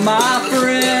immortal, my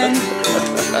friend.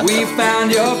 We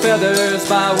found your feathers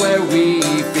by where we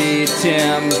feed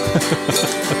Tim.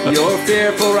 Your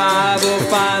fearful rival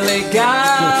finally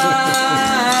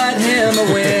got him a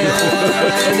win.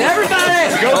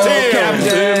 Everybody! Go Tim!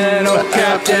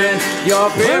 Captain, your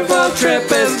fearful trip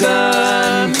is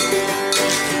done.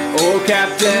 Oh,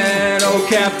 Captain,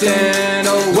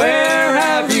 oh, where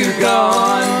have you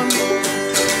gone?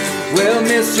 We'll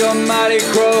miss your mighty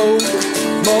crow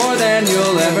more than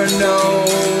you'll ever know.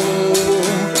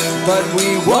 But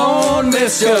we won't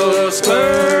miss your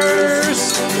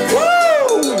Spurs.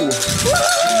 Woo!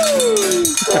 Woo!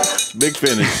 Big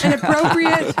finish. An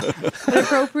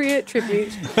appropriate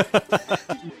tribute.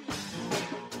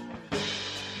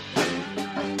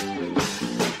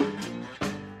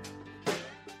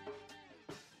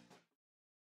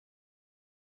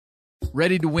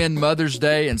 Ready to win Mother's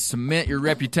Day and cement your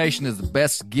reputation as the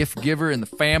best gift giver in the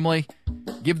family?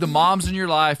 Give the moms in your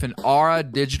life an Aura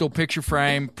digital picture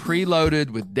frame preloaded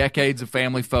with decades of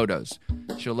family photos.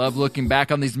 She'll love looking back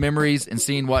on these memories and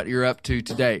seeing what you're up to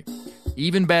today.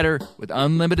 Even better, with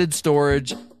unlimited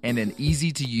storage and an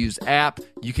easy-to-use app,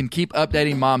 you can keep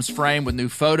updating mom's frame with new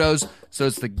photos, so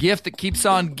it's the gift that keeps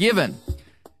on giving.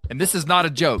 And this is not a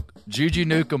joke. Juju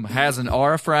Newcomb has an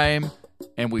Aura frame,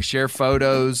 and we share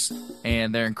photos,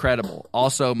 and they're incredible.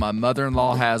 Also, my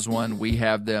mother-in-law has one. We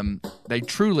have them. They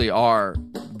truly are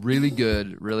really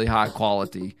good, really high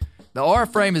quality. The Aura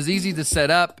frame is easy to set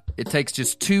up. It takes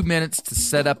just 2 minutes to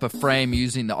set up a frame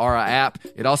using the Aura app.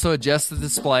 It also adjusts the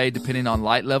display depending on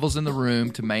light levels in the room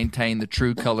to maintain the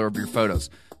true color of your photos.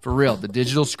 For real, the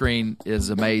digital screen is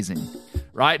amazing.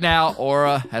 Right now,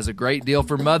 Aura has a great deal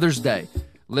for Mother's Day.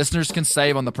 Listeners can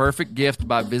save on the perfect gift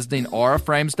by visiting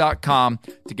auraframes.com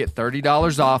to get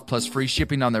 $30 off plus free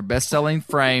shipping on their best-selling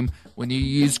frame when you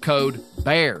use code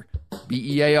BEAR,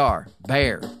 B-E-A-R,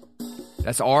 BEAR.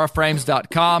 That's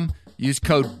auraframes.com. Use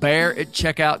code BEAR at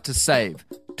checkout to save.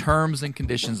 Terms and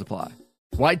conditions apply.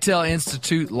 Whitetail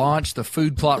Institute launched the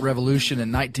food plot revolution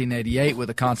in 1988 with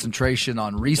a concentration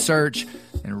on research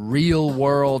and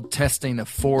real-world testing of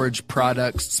forage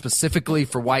products specifically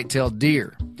for whitetail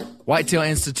deer. Whitetail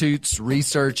Institute's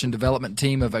research and development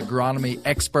team of agronomy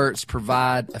experts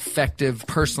provide effective,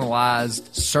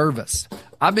 personalized service.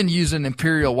 I've been using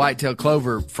Imperial Whitetail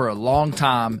Clover for a long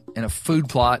time in a food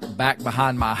plot back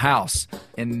behind my house.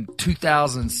 In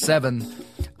 2007,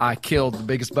 I killed the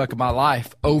biggest buck of my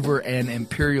life over an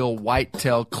Imperial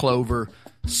Whitetail Clover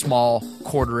small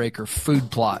quarter-acre food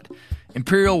plot.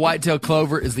 Imperial Whitetail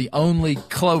Clover is the only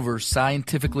clover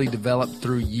scientifically developed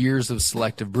through years of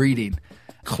selective breeding.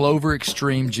 Clover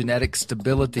Extreme genetic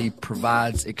stability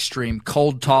provides extreme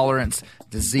cold tolerance,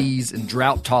 disease, and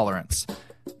drought tolerance.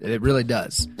 It really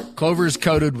does. Clover is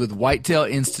coated with Whitetail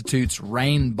Institute's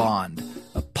Rain Bond,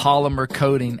 a polymer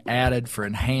coating added for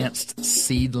enhanced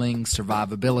seedling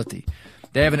survivability.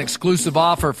 They have an exclusive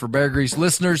offer for Bear Grease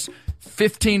listeners,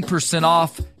 15%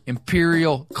 off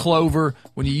Imperial Clover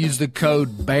when you use the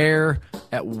code BEAR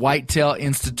at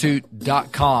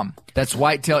whitetailinstitute.com. That's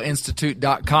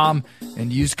whitetailinstitute.com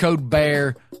and use code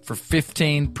BEAR for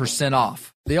 15% off.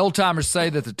 The old-timers say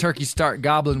that the turkeys start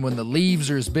gobbling when the leaves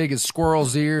are as big as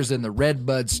squirrels' ears and the red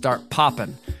buds start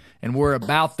popping. And we're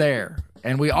about there.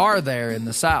 And we are there in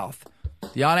the South.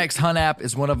 The onX Hunt app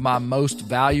is one of my most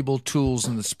valuable tools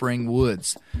in the spring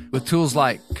woods. With tools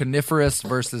like coniferous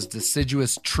versus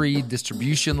deciduous tree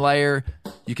distribution layer,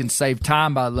 you can save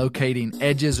time by locating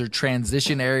edges or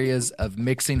transition areas of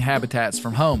mixing habitats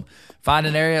from home. Find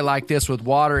an area like this with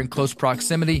water in close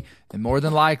proximity, and more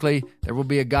than likely, there will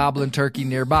be a gobbling turkey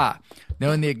nearby.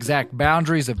 Knowing the exact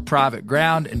boundaries of private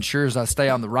ground ensures I stay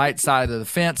on the right side of the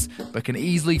fence, but can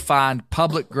easily find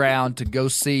public ground to go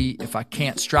see if I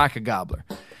can't strike a gobbler.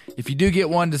 If you do get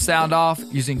one to sound off,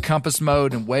 using compass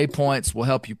mode and waypoints will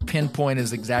help you pinpoint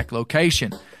his exact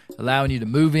location, allowing you to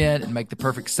move in and make the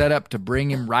perfect setup to bring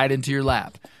him right into your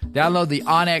lap. Download the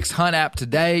onX Hunt app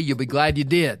today. You'll be glad you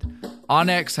did.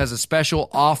 onX has a special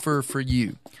offer for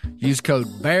you. Use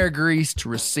code BEARGREASE to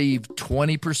receive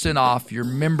 20% off your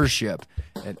membership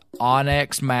at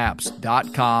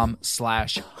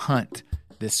onxmaps.com/hunt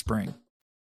this spring.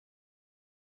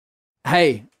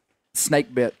 Hey,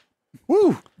 snake bit.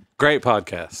 Woo! Great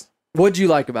podcast. What'd you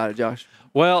like about it, Josh?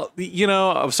 Well, you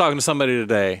know, I was talking to somebody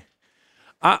today.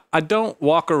 I don't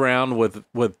walk around with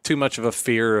too much of a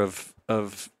fear of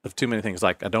too many things.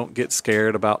 Like, I don't get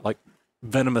scared about like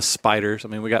venomous spiders. I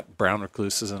mean, we got brown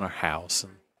recluses in our house,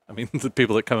 and I mean, the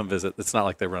people that come and visit, it's not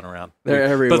like they run around. They're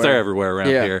everywhere. But they're everywhere around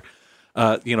here.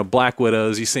 You know, black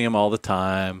widows, you see them all the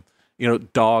time. You know,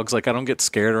 dogs, like I don't get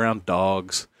scared around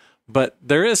dogs. But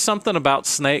there is something about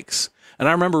snakes. And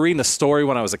I remember reading a story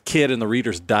when I was a kid in the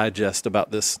Reader's Digest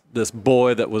about this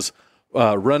boy that was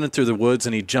running through the woods,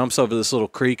 and he jumps over this little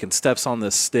creek and steps on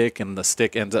this stick, and the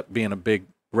stick ends up being a big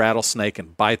rattlesnake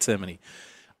and bites him, and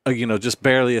he just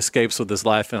barely escapes with his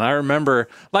life. And I remember,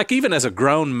 like, even as a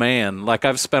grown man, like,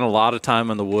 I've spent a lot of time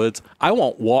in the woods. I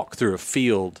won't walk through a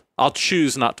field. I'll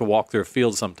choose not to walk through a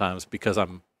field sometimes because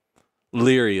I'm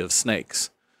leery of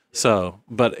snakes. So,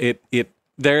 but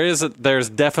there's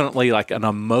definitely like an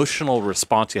emotional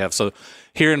response you have. So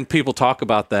hearing people talk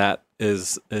about that it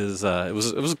was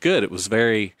good. It was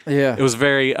very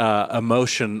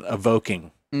emotion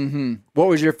evoking. Mm-hmm. What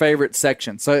was your favorite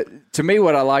section? So to me,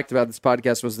 what I liked about this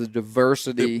podcast was the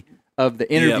diversity of the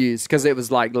interviews, because it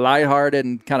was like lighthearted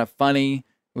and kind of funny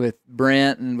with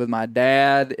Brent and with my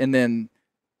dad, and then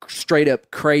straight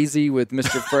up crazy with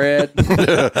Mr. Fred,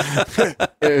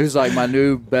 who's like my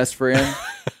new best friend.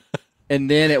 And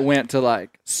then it went to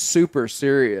like super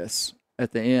serious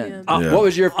at the end. Yeah. What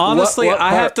was your honestly? what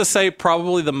I have to say,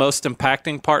 probably the most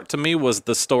impacting part to me was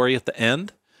the story at the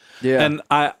end. Yeah, and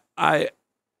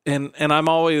And I'm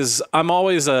always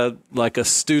a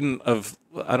student of,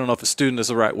 I don't know if a student is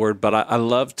the right word, but I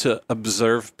love to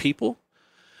observe people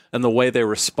and the way they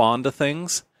respond to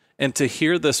things. And to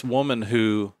hear this woman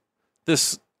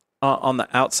on the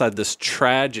outside, this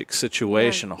tragic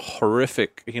situation,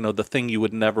 horrific, the thing you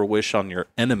would never wish on your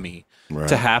enemy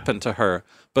to happen to her,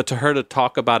 but to her to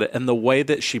talk about it and the way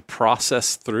that she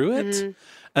processed through it.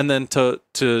 And then to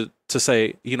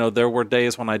say, there were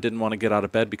days when I didn't want to get out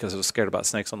of bed because I was scared about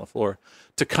snakes on the floor,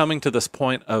 to coming to this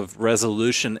point of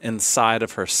resolution inside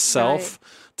of herself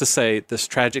to say, this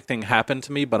tragic thing happened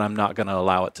to me, but I'm not going to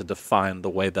allow it to define the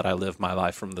way that I live my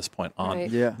life from this point on. Right.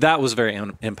 Yeah. That was very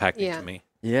impacting to me.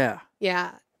 Yeah.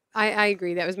 Yeah. I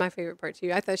agree. That was my favorite part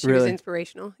too. I thought she was Really?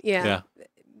 inspirational. Yeah.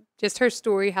 Just her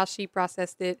story, how she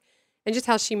processed it, and just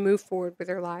how she moved forward with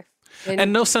her life.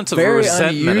 And no sense of Very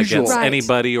resentment unusual. against Right.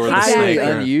 anybody or the Highly snake.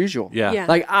 unusual. Yeah.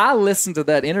 Like, I listened to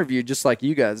that interview just like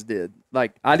you guys did.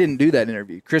 Like, I didn't do that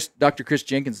interview. Dr. Chris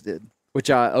Jenkins did, which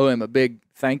I owe him a big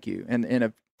thank you, and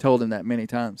I've told him that many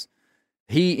times.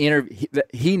 He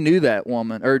knew that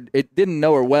woman, or it didn't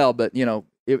know her well, but he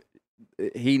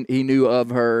knew of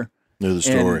her. Knew the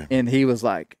story. And he was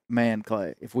like, man,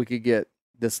 Clay, if we could get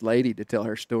this lady to tell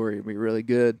her story, it'd be really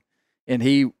good. And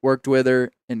he worked with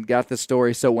her and got the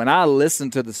story. So when I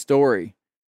listened to the story,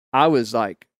 I was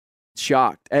like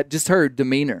shocked at just her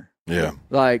demeanor. Yeah.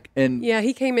 Yeah,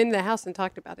 he came in the house and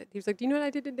talked about it. He was like, "Do you know what I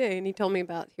did today?" And he told me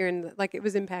about hearing it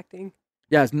was impacting.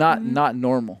 Yeah, it's not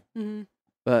normal. Mm-hmm.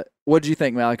 But what did you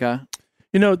think, Malachi?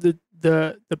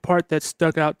 The part that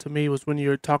stuck out to me was when you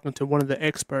were talking to one of the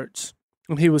experts,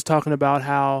 and he was talking about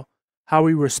how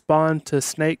we respond to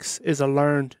snakes is a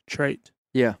learned trait.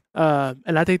 Yeah.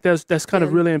 And I think that's kind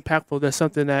of really impactful. That's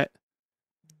something that,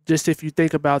 just if you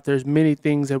think about, there's many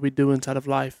things that we do inside of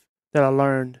life that are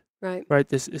learned. Right.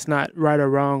 It's not right or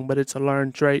wrong, but it's a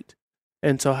learned trait.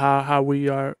 And so how we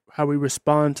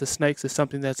respond to snakes is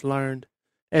something that's learned.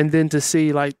 And then to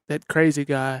see like that crazy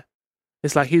guy,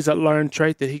 it's like he's a learned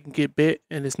trait that he can get bit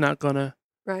and it's not gonna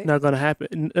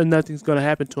happen, and nothing's gonna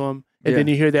happen to him. And then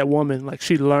you hear that woman, like,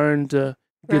 she learned to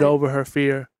get over her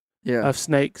fear of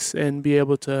snakes and be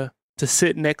able to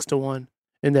sit next to one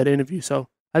in that interview. So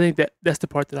I think that's the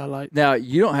part that I like. Now,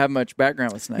 you don't have much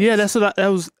background with snakes. Yeah, that's what that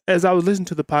was. As I was listening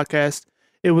to the podcast,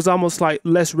 it was almost like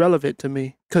less relevant to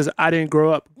me because I didn't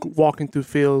grow up walking through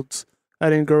fields. I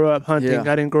didn't grow up hunting. Yeah.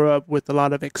 I didn't grow up with a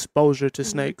lot of exposure to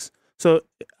snakes. So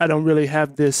I don't really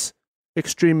have this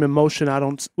extreme emotion,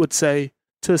 would say,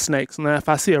 to snakes. Now, if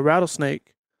I see a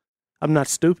rattlesnake, I'm not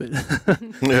stupid.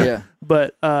 Yeah.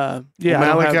 But I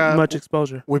don't have much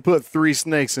exposure. We put 3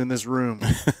 snakes in this room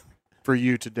for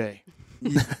you today.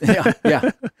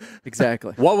 Yeah.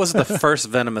 Exactly. What was the first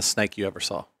venomous snake you ever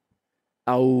saw?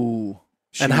 Oh.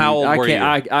 And how old were you?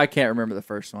 I can't remember the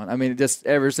first one. I mean, just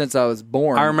ever since I was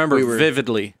born. I remember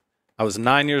vividly. I was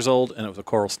 9 years old, and it was a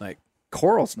coral snake.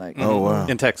 Coral snake. Oh, wow.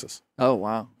 In Texas. Oh,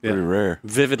 wow. Pretty rare.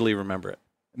 Vividly remember it.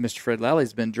 Mr. Fred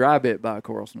Lally's been dry bit by a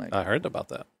coral snake. I heard about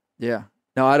that. Yeah.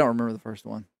 No, I don't remember the first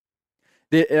one.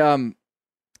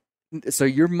 So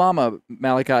your mama,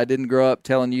 Malachi, didn't grow up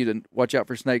telling you to watch out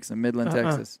for snakes in Midland,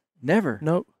 Texas? Never.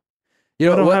 Nope. You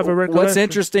know, I don't have a recollection. What's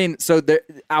interesting, so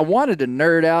I wanted to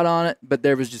nerd out on it, but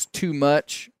there was just too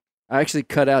much. I actually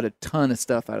cut out a ton of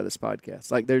stuff out of this podcast.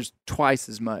 Like, there's twice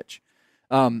as much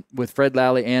with Fred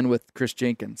Lally and with Chris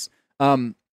Jenkins.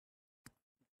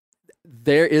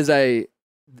 There is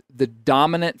the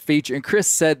dominant feature, and Chris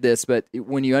said this, but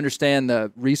when you understand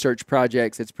the research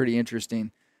projects, it's pretty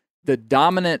interesting. The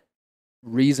dominant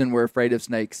reason we're afraid of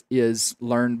snakes is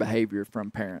learned behavior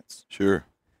from parents. Sure.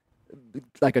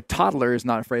 like a toddler is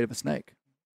not afraid of a snake.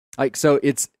 Like, so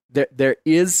it's there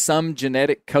is some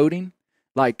genetic coding.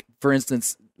 Like, for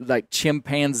instance, like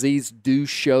chimpanzees do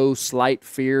show slight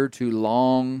fear to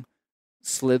long,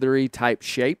 slithery type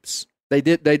shapes. They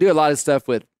do a lot of stuff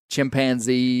with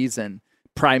chimpanzees and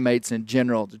primates in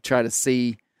general to try to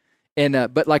see. And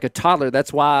but like a toddler,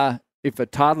 that's why if a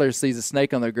toddler sees a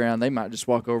snake on the ground, they might just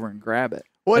walk over and grab it.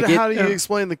 How do you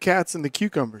explain the cats and the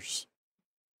cucumbers?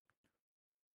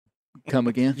 Come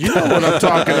again? You know what I'm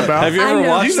talking about. Have you ever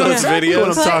watched those exactly videos?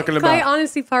 what I'm talking about. Clay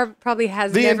honestly probably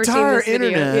has The never entire seen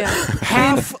this video. internet, Yeah.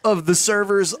 half of the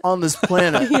servers on this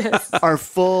planet are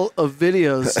full of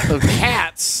videos of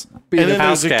cats. And then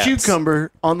house there's a cats.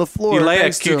 cucumber on the floor. You lay a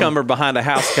next to 'em. cucumber behind a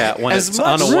house cat when As it's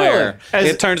much- unaware. Really?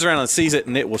 It turns around and sees it,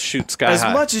 and it will shoot sky As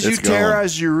high. much as you It's gone.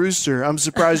 terrorize your rooster, I'm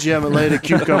surprised you haven't laid a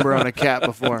cucumber on a cat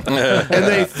before. And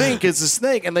they think it's a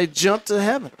snake, and they jump to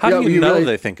heaven. How do Yeah, you you know really-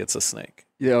 they think it's a snake?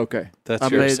 Yeah, okay. That's I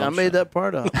your made assumption. that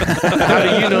part up. How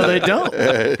do you know they don't?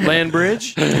 Land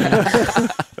bridge? You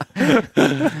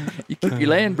keep your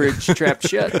land bridge trapped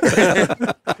shut.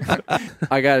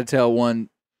 I got to tell one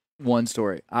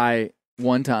story.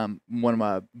 One time, one of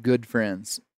my good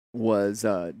friends was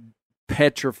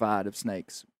petrified of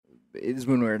snakes. It was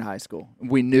when we were in high school.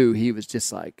 We knew he was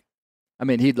just like, I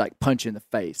mean, he'd like punch you in the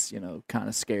face, kind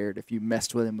of scared if you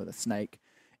messed with him with a snake.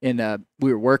 And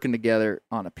we were working together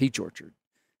on a peach orchard.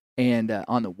 And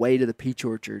on the way to the peach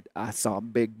orchard, I saw a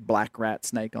big black rat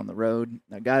snake on the road.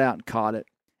 I got out and caught it.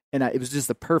 And it was just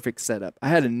the perfect setup. I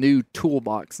had a new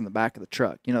toolbox in the back of the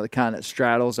truck, the kind that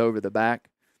straddles over the back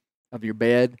of your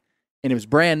bed. And it was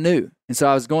brand new. And so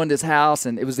I was going to his house,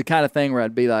 and it was the kind of thing where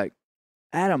I'd be like,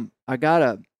 Adam, I got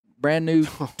a brand new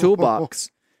toolbox.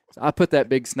 So I put that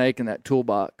big snake in that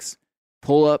toolbox,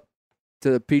 pull up to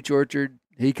the peach orchard.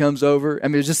 He comes over. I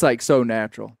mean, it was just like so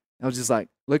natural. I was just like,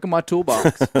 look at my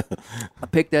toolbox. I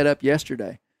picked that up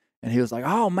yesterday. And he was like,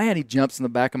 oh, man. He jumps in the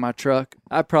back of my truck.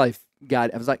 I probably got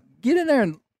it. I was like, get in there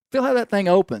and feel how that thing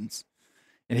opens.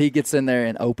 And he gets in there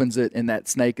and opens it, and that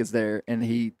snake is there, and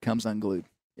he comes unglued.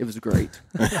 It was great.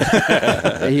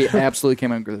 He absolutely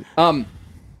came unglued.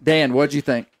 Dan, what'd you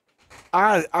think?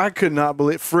 I could not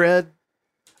believe Fred.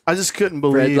 I just couldn't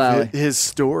believe Lally. his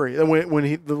story. And when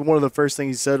one of the first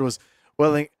things he said was,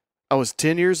 "Well, I was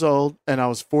 10 years old and I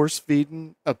was force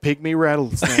feeding a pygmy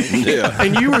rattlesnake." Yeah.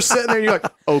 And you were sitting there and you're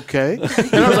like, "Okay,"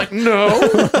 and I was like, "No,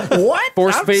 what?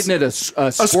 Force I'm feeding it a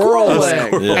a squirrel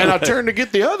leg. Yeah. And I turned to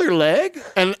get the other leg,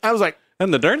 and I was like,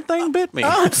 And the darn thing bit me.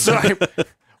 "I'm sorry,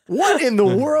 what in the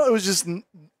world?" It was just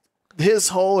his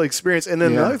whole experience. And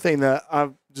then Yeah. another thing that I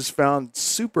just found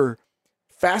super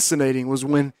fascinating was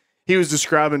when he was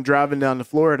describing driving down to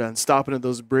Florida and stopping at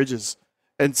those bridges.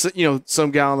 And so,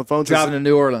 some guy on the phone says, Driving to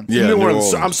New Orleans. Yeah, New New Orleans.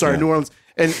 Orleans, I'm sorry, yeah. New Orleans.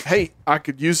 And hey, I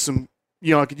could use some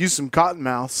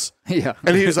cottonmouths. Yeah.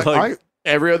 And he was like, Like-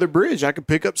 every other bridge, I could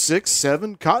pick up 6,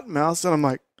 7 cottonmouths. And I'm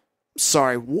like,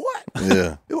 sorry, what?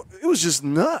 Yeah. It was just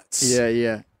nuts. Yeah,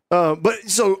 yeah. But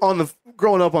so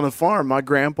growing up on the farm, my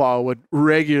grandpa would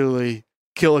regularly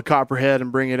kill a copperhead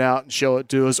and bring it out and show it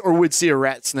to us, or we'd see a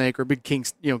rat snake or a big king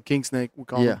snake, we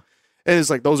call Yeah. them. And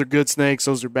it's like, those are good snakes,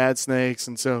 those are bad snakes.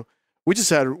 And so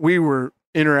we were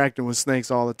interacting with snakes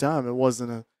all the time. It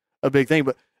wasn't a big thing,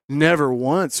 but never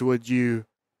once would you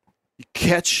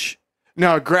catch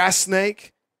now a grass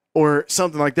snake or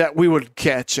something like that. We would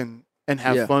catch and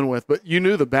have Yeah. fun with, but you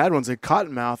knew the bad ones, like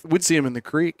cottonmouth. We'd see them in the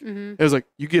creek. Mhm. It was like,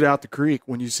 you get out the creek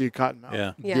when you see a cottonmouth.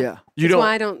 Yeah. Yeah. Yeah. You That's don't.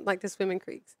 why I don't like to swim in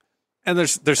creeks. And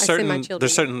there's send my children.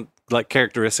 certain like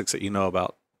characteristics that you know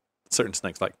about certain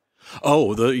snakes, like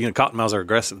cottonmouths are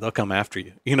aggressive. They'll come after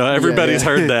you. Everybody's yeah.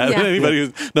 heard that. Yeah. Anybody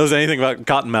who knows anything about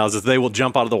cottonmouths is they will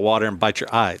jump out of the water and bite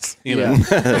your eyes. Yeah.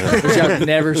 Which I've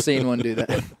never seen one do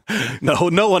that.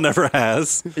 No one ever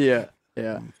has. Yeah.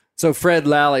 Yeah. So Fred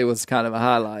Lally was kind of a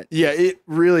highlight. Yeah, it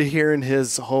really hearing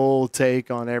his whole take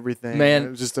on everything. Man. It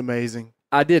was just amazing.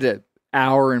 I did an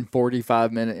hour and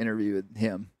 45-minute interview with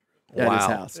him at his Wow.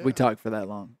 house. We talked for that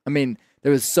long. I mean,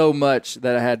 there was so much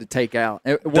that I had to take out.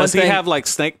 One Does he thing- have like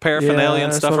snake paraphernalia Yeah,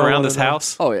 and that's stuff what I around wanna his know.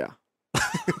 house? Oh yeah.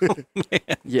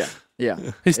 Yeah. Yeah.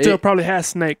 He still It- probably has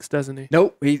snakes, doesn't he?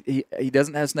 Nope. He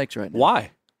doesn't have snakes right now. Why?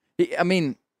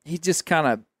 He just kind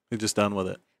of. He's just done with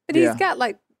it. But Yeah.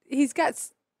 he's got.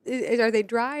 Are they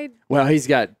dried? Well, he's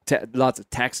got lots of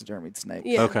taxidermied snakes.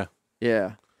 Yeah. Okay.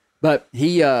 Yeah. But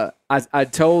he, I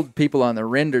told people on the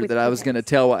render With that I was going to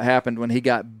tell what happened when he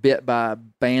got bit by a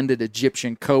banded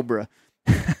Egyptian cobra.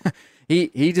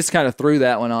 he just kind of threw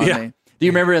that one on Yeah. me. Do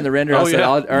you remember in the render? I Oh, said,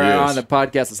 yeah. Yes. on the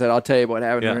podcast, I said, I'll tell you what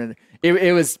happened. Yeah. In the render.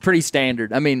 It was pretty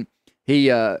standard. I mean, he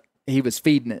was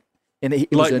feeding it, and it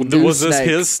was Like, a new was this snake.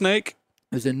 his snake?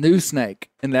 It was a new snake,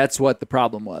 and that's what the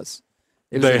problem was.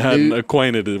 It was They a hadn't new-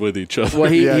 acquainted with each other. Well,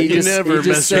 he, Yeah, he you just, never he just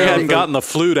messed He said hadn't he- gotten the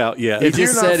flute out yet. He If you're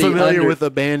just not said he familiar under- with a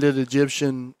banded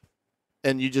Egyptian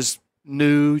and you just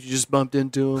knew, you just bumped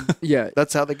into him, yeah.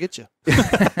 that's how they get you.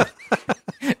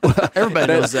 Everybody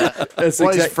knows that. That's Well,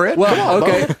 he's exact- Fred. Well, Come on,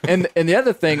 okay, and the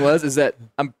other thing is that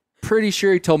I'm pretty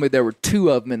sure he told me there were two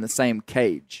of them in the same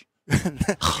cage.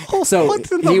 So What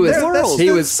in the he was world? he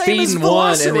That's was the same as feeding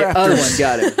one, and the other one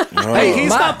got him. Hey, he's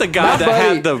My- not the guy my that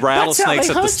buddy- had the rattlesnakes they at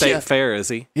the hunt state ya. fair, is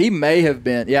he? He may have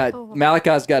been. Yeah,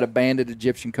 Malachi's got a banded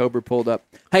Egyptian cobra pulled up.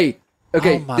 Hey,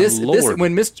 okay, Oh, my this Lord.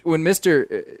 when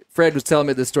Mr. Fred was telling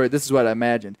me this story, this is what I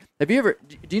imagined. Have you ever?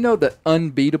 Do you know the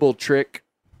unbeatable trick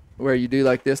where you do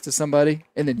like this to somebody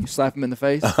and then you slap them in the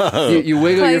face? You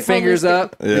wiggle your Clay's fingers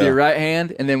almost- up with Yeah. your right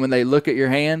hand, and then when they look at your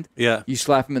hand, Yeah. you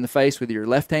slap them in the face with your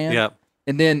left hand. Yeah.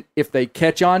 And then if they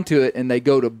catch on to it and they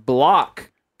go to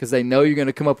block because they know you're going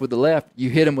to come up with the left, you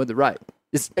hit them with the right.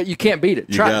 You can't beat it.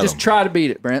 You got 'em. Try to beat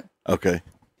it, Brent. Okay.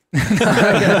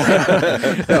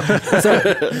 So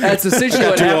that's essentially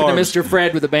what two happened arms. to Mr.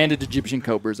 Fred with the banded Egyptian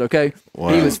cobras. Okay, Wow.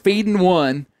 he was feeding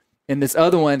one, and this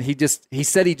other one, he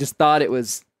said he just thought it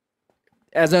was,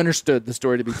 as understood the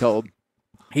story to be told,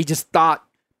 he just thought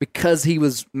because he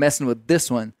was messing with this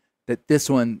one that this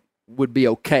one would be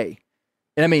okay.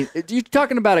 And I mean, you're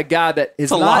talking about a guy that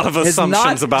is a not, lot of has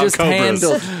assumptions not about just cobras.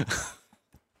 handled.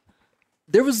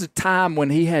 There was a time when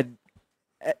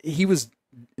he was.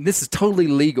 This is totally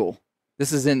legal.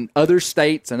 This is in other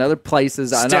states and other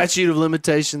places. I know- Statute of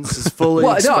limitations is fully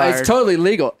well, no, expired. it's totally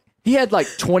legal. He had like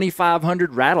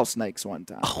 2,500 rattlesnakes one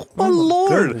time. My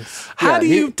Lord. goodness. How do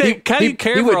you take? How do you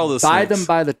care he for would all those buy snakes? them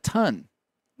by the ton.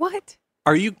 What?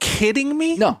 Are you kidding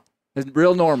me? No, it's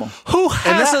real normal. Who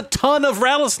has that- a ton of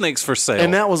rattlesnakes for sale?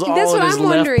 and that was all That's in what his I'm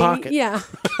left wondering. pocket. Yeah.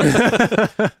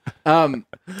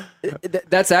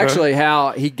 That's actually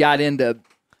how he got into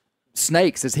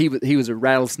snakes. Is he was a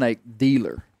rattlesnake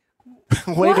dealer.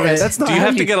 Wait a minute, that's not. Do you how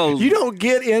have to get a- You don't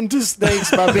get into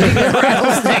snakes by being a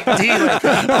rattlesnake dealer.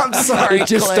 I'm sorry. It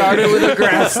just Clay. started with a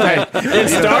grass snake. It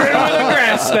started with a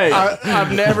grass snake.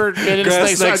 I've never been into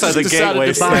Grass snakes. So I snakes are just the decided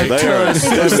gateway to buy a snake. They are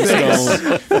ton.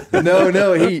 stepping stones.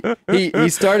 No, he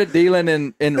started dealing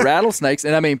in rattlesnakes,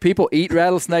 and I mean, people eat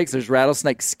rattlesnakes. There's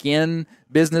rattlesnake skin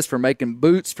business for making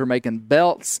boots, for making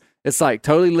belts. It's like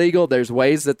totally legal. There's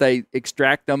ways that they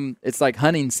extract them. It's like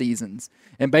hunting seasons,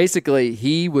 and basically,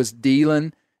 he was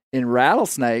dealing in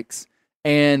rattlesnakes,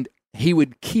 and he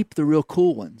would keep the real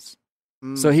cool ones.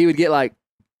 So he would get like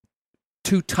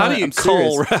 2 tons. How do you I'm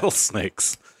cull serious.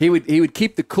 rattlesnakes? He would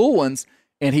keep the cool ones,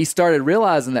 and he started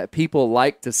realizing that people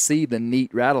like to see the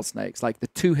neat rattlesnakes, like the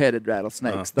 2-headed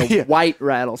rattlesnakes, the Yeah. white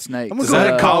rattlesnakes. I'm gonna Is go that ahead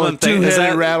a and call common it thing? Is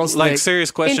two-headed that rattlesnake. like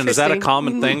serious question? Is that a Interesting.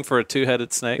 common thing for a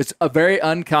 2-headed snake? It's a very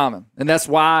uncommon, and that's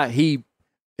why he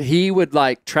would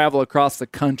like travel across the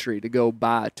country to go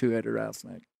buy a 2-headed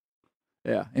rattlesnake.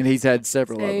 Yeah, and he's had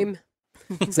several Same. of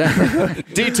them. So-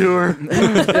 Detour.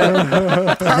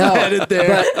 no, headed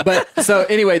there. But so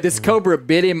anyway, this cobra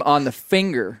bit him on the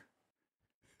finger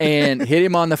and hit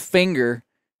him on the finger,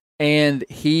 and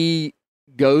he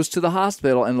goes to the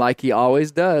hospital, and like he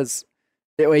always does,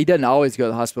 well, he doesn't always go to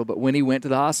the hospital, but when he went to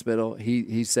the hospital,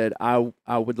 he said, I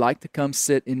would like to come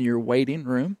sit in your waiting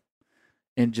room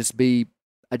and just be,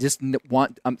 so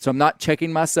I'm not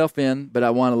checking myself in, but I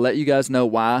want to let you guys know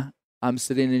why I'm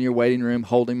sitting in your waiting room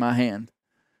holding my hand.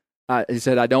 He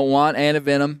said, I don't want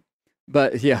antivenom,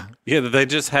 but yeah. Yeah, they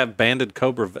just have banded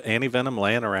cobra antivenom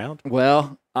laying around.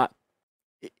 Well,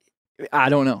 I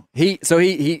don't know. He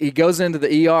goes into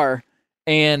the ER,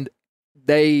 and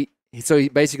he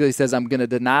basically says, I'm going to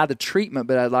deny the treatment,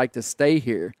 but I'd like to stay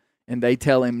here. And they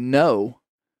tell him no.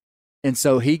 And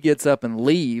so he gets up and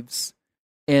leaves,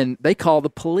 and they call the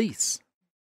police.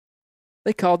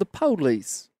 They call the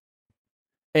police.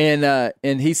 And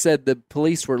he said the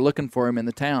police were looking for him in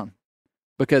the town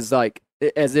because, like,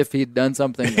 as if he'd done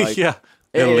something like Yeah,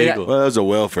 Yeah, illegal. Well, that was a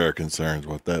welfare concern, is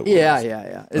what that was. Yeah. They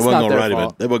It's wasn't not gonna their write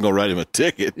fault. they wasn't gonna write him a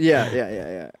ticket.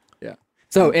 Yeah.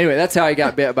 So anyway, that's how he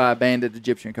got bit by a banded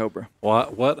Egyptian cobra.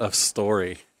 What a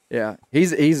story! Yeah,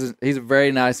 he's a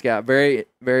very nice guy, very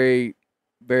very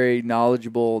very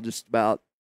knowledgeable. Just about,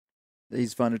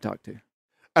 he's fun to talk to.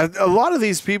 A lot of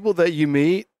these people that you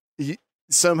meet,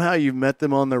 somehow you've met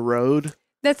them on the road.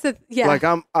 That's the Like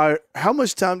how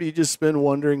much time do you just spend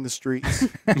wandering the streets,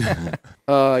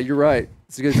 You're right.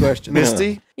 It's a good question.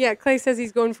 Misty? Yeah, Clay says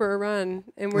he's going for a run,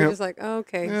 and we're Yep. just like, oh,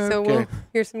 okay. Yeah, So okay. we'll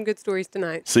hear some good stories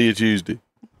tonight. See you Tuesday.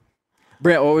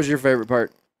 Brent, what was your favorite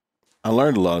part? I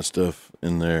learned a lot of stuff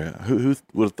in there. Who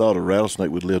would have thought a rattlesnake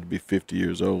would live to be 50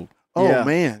 years old? Oh Yeah.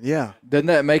 man, yeah. Doesn't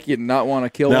that make you not want to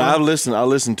kill Now one? I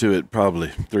listened to it probably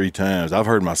 3 times. I've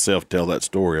heard myself tell that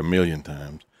story a million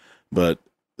times, but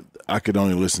I could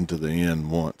only listen to the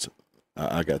end once.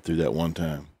 I got through that one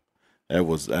time.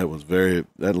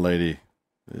 That lady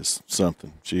is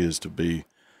something. She is to be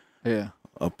Yeah.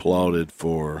 applauded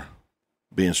for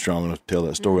being strong enough to tell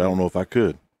that story. I don't know if I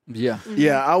could. Yeah.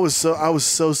 Yeah, I was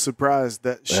so surprised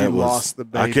that she That was- lost the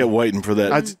baby. I kept waiting for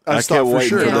that. I I just kept thought for waiting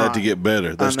sure for that not. to get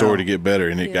better, I that story know. to get better,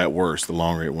 and it Yeah. got worse the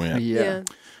longer it went. Yeah.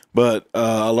 But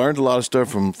I learned a lot of stuff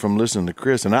from listening to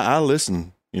Chris, and I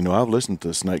listen. I've listened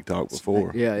to Snake Talk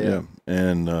before. Yeah.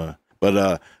 And but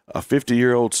a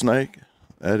 50-year-old snake,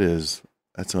 that's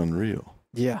unreal.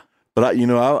 Yeah. But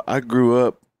I grew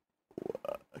up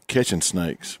catching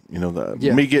snakes.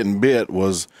 Yeah. Me getting bit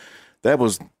was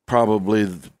probably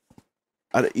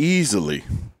easily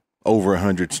over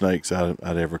 100 snakes I'd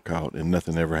ever caught, and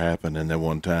nothing ever happened. And that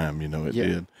one time, it Yeah.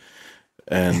 did.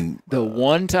 And The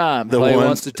one time The Clay one-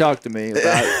 wants to talk to me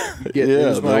about getting Yeah,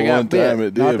 this when the I got one bit. time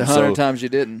it Not did. the 100 So- times you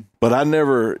didn't. But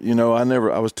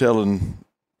I was telling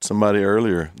somebody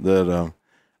earlier that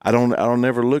I don't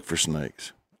never look for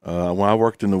snakes. When I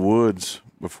worked in the woods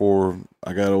before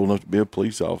I got old enough to be a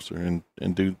police officer and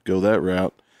go that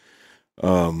route,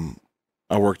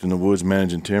 I worked in the woods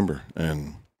managing timber,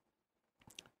 and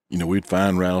we'd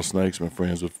find rattlesnakes. My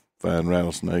friends would find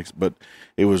rattlesnakes, but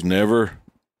it was never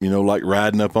like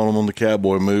riding up on them on the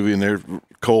cowboy movie, and they're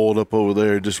coiled up over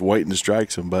there just waiting to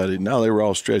strike somebody. No, they were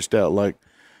all stretched out like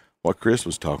what Chris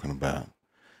was talking about.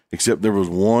 Except there was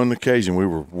one occasion we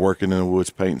were working in the woods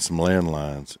painting some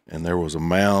landlines, and there was a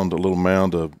little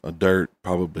mound of dirt,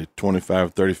 probably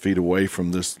 25, 30 feet away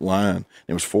from this line.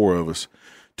 It was 4 of us,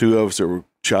 2 of us that were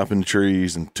chopping the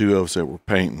trees, and 2 of us that were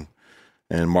painting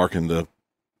and marking the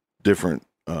different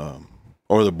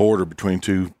or the border between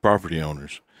 2 property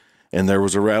owners. And there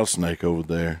was a rattlesnake over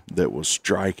there that was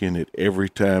striking it every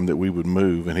time that we would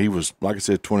move. And he was, like I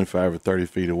said, 25 or 30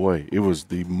 feet away. It was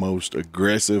the most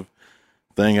aggressive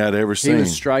thing I'd ever He seen.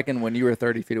 was striking when you were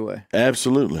 30 feet away.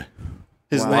 Absolutely.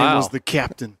 His Wow. name was the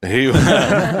captain. He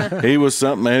was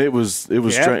something, man. It was and he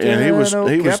was Captain, oh,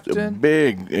 he was Captain.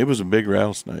 big. It was a big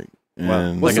rattlesnake.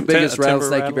 And What's Like the a biggest timber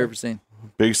rattlesnake you've rattler? ever seen?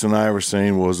 biggest one I ever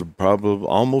seen was probably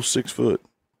almost 6 foot.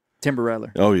 Timber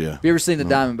rattler. Oh yeah. Have you ever seen the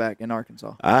Diamondback in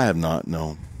Arkansas? I have not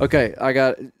known. Okay, I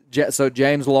got so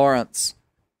James Lawrence.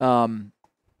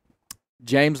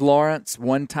 James Lawrence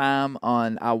one time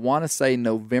on I want to say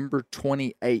November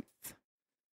 28th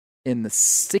in the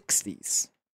 60s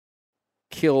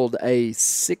killed a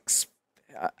 6.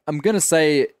 I'm gonna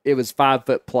say it was 5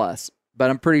 foot plus, but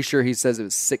I'm pretty sure he says it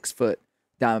was 6 foot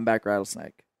Diamondback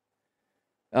rattlesnake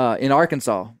in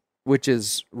Arkansas, which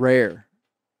is rare.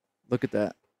 Look at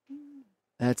that.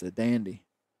 That's a dandy.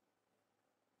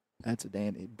 That's a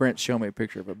dandy. Brent, show me a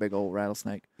picture of a big old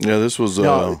rattlesnake. Yeah, this was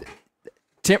No,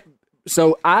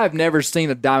 so I've never seen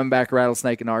a diamondback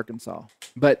rattlesnake in Arkansas,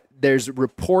 but there's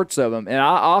reports of them. And I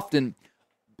often,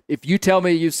 if you tell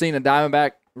me you've seen a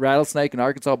diamondback rattlesnake in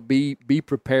Arkansas, be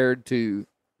prepared to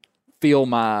feel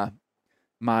my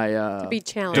To be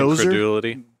challenged. Dozer?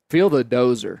 Incredulity. feel the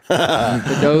dozer,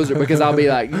 the dozer, because I'll be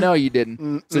like, no, you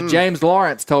didn't. So James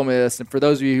Lawrence told me this, and for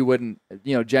those of you who wouldn't,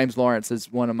 James Lawrence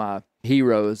is one of my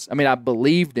heroes. I mean, I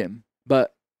believed him,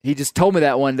 but he just told me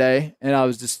that one day, and I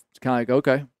was just kind of like,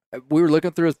 okay. We were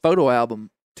looking through his photo album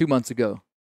 2 months ago,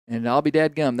 and I'll be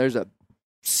dadgum, there's a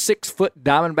 6 foot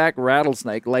diamondback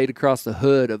rattlesnake laid across the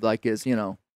hood of like his,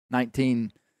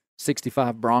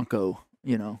 1965 Bronco,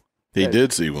 he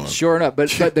did see one. Sure enough, but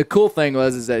the cool thing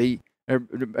was that or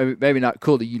maybe not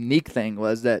cool. The unique thing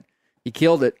was that he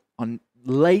killed it on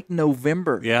late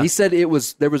November. Yeah. He said there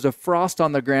was a frost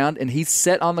on the ground, and he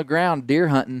sat on the ground deer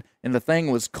hunting, and the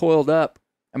thing was coiled up.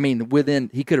 I mean,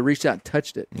 he could have reached out and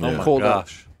touched it. Oh my coiled up,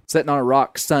 Gosh. sitting on a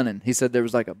rock, sunning. He said there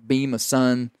was like a beam of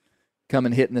sun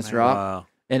coming hitting this rock, Wow.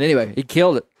 and anyway, he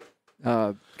killed it.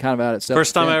 Kind of out at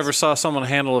First time I ever saw someone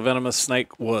handle a venomous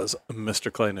snake was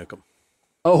Mr. Clay Newcomb.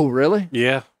 Oh, really?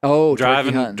 Yeah. Oh,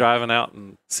 turkey hunting. driving out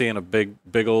and seeing a big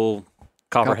old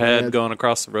copperhead Copperhead. going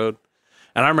across the road.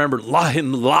 And I remember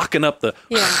locking up the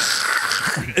Yeah.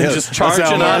 and just that's how charging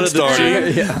out mine of the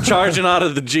started. Jeep, charging out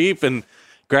of the Jeep and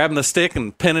grabbing the stick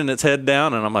and pinning its head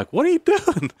down. And I'm like, what are you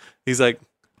doing? He's like,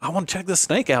 I want to check this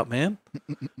snake out, man.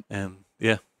 And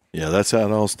yeah. Yeah, that's how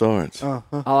it all starts. I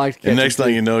like to catch And next him,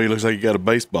 thing you know, you looks like you got a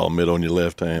baseball mitt on your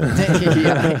left hand.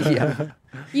 yeah.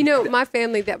 My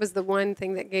family, that was the one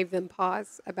thing that gave them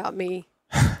pause about me,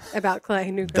 about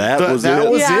Clay Newcomb. That was that it.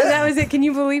 was yeah, it? that was it. Can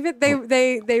you believe it?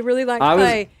 They really liked I was-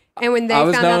 Clay. And when they I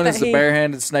was found out known that as the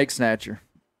barehanded snake snatcher.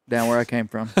 down where I came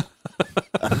from.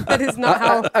 That is not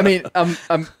how. I mean, I'm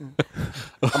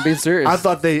being serious. I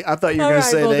thought you were All going to right,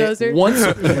 say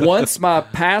bulldozer. once my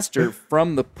pastor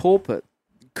from the pulpit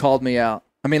called me out.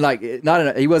 I mean, like,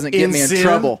 he wasn't getting me in sin?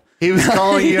 trouble. He was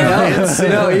calling you out in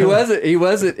sin. No, he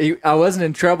wasn't. I wasn't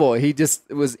in trouble. He just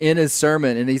was in his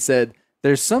sermon, and he said,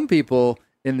 "There's some people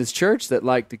in this church that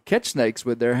like to catch snakes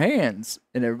with their hands."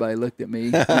 And everybody looked at me,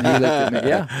 and he looked at me.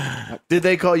 Yeah. Did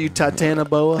they call you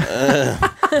Titanoboa?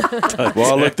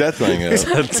 Well, I looked that thing up.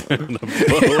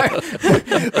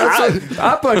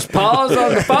 I punched pause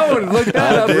on the phone and looked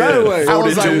that up right away. I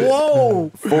was like,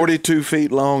 whoa. 42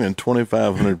 feet long and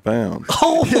 2,500 pounds.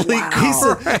 Holy, he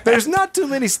said, there's not too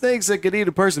many snakes that could eat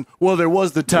a person. Well, there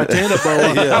was the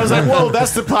Titanoboa. I was like, whoa,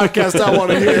 that's the podcast I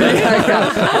want to hear.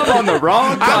 I'm on the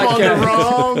wrong podcast. I'm on the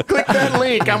wrong. Click that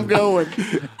link. I'm going.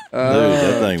 Dude,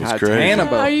 that thing was crazy.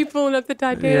 Titanoboa. Are you pulling up the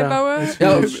Titanoboa?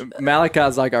 No,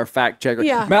 Malachi's like our fact checker.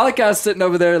 Yeah. Malachi's sitting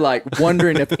over there like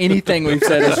wondering if anything we've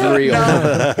said is real.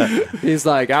 He's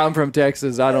like, I'm from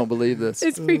Texas. I don't believe this.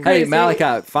 It's pretty Hey, crazy.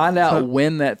 Malachi, find out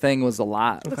when that thing was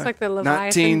alive. Looks like the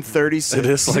Leviathan. 1936. It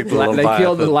is like the They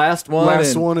killed the Leviathan. last one.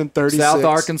 Last one in 36. South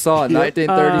Arkansas in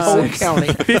 1936.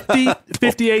 County.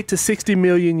 58 to 60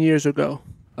 million years ago.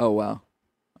 Oh, wow.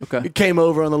 Okay. It came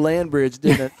over on the land bridge,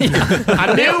 didn't it?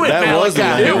 I knew it, That was the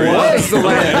Malachi. land bridge. was the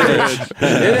land bridge.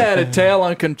 It had a tail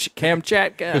on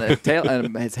Kamchatka and a tail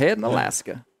and his head in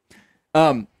Alaska.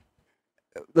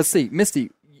 Let's see,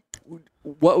 Misty,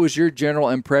 what was your general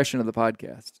impression of the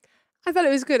podcast? I thought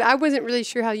it was good. I wasn't really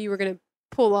sure how you were going to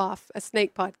pull off a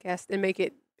snake podcast and make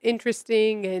it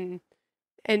interesting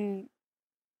and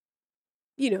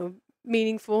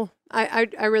meaningful.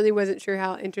 I really wasn't sure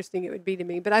how interesting it would be to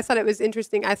me, but I thought it was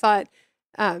interesting. I thought,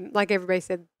 like everybody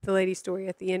said, the lady story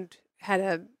at the end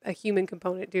had a human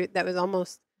component to it that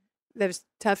was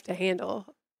tough to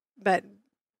handle, but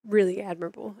really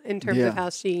admirable in terms of how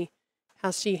she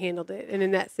handled it. And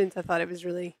in that sense, I thought it was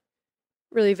really,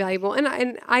 really valuable. And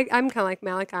I'm kind of like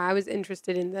Malachi. I was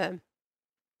interested in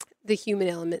the human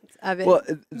elements of it. Well,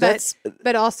 that's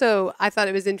But also, I thought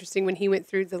it was interesting when he went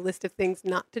through the list of things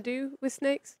not to do with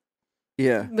snakes,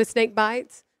 with snake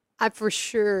bites. I for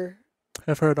sure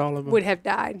I've heard all of them. would have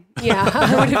died. Yeah,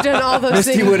 I would have done all those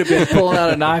Misty things. would have been pulling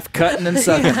out a knife, cutting and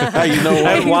sucking. Hey, you know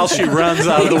And what? while she runs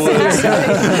out of the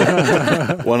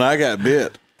woods. When I got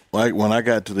bit, like when I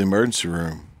got to the emergency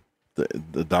room,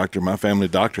 the doctor, my family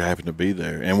doctor, happened to be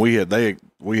there, and we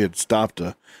had stopped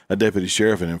a deputy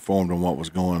sheriff and informed him what was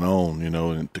going on,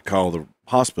 and to call the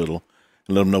hospital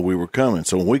and let them know we were coming.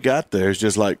 So when we got there, it's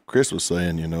just like Chris was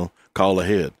saying, call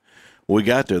ahead. When we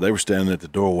got there, they were standing at the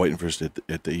door waiting for us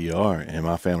at the ER, and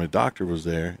my family doctor was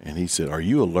there, and he said, "Are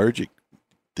you allergic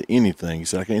to anything?" He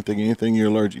said, "I can't think of anything you're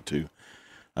allergic to."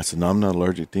 I said, "No, I'm not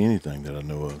allergic to anything that I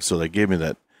know of." So they gave me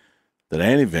that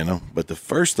antivenom, but the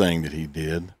first thing that he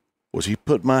did was he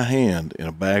put my hand in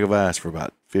a bag of ice for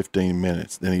about 15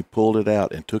 minutes. Then he pulled it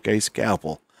out and took a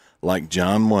scalpel like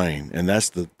John Wayne, and that's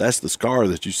the scar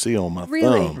that you see on my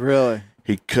thumb. Really?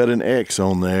 He cut an X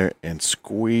on there and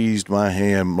squeezed my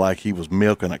hand like he was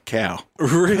milking a cow.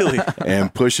 Really?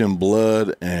 And pushing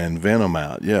blood and venom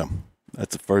out. Yeah,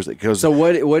 that's the first thing. So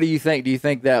what do you think? Do you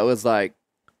think that was like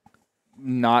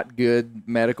not good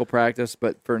medical practice,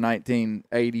 but for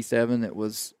 1987 it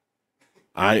was?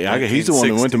 He's the one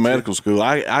that went to 1962. medical school.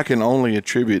 I can only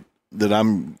attribute that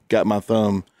I'm got my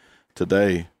thumb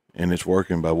today and it's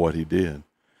working by what he did,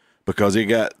 because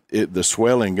the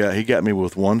swelling he got me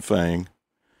with one fang,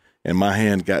 and my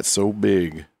hand got so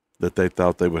big that they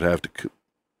thought they would have to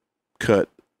cut.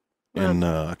 And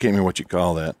I can't remember what you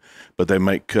call that, but they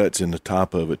make cuts in the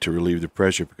top of it to relieve the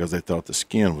pressure because they thought the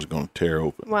skin was going to tear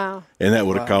open. Wow. And that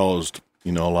would have caused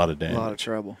a lot of damage. A lot of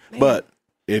trouble. But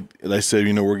they said,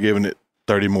 we're giving it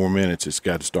 30 more minutes. It's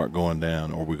got to start going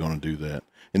down, or we're going to do that.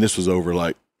 And this was over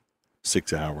like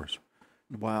 6 hours.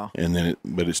 Wow. And then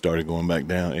it started going back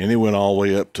down, and it went all the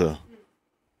way up to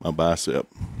my bicep.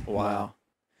 Wow.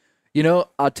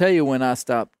 I'll tell you when I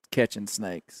stopped catching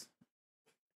snakes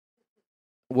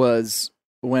was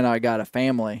when I got a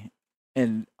family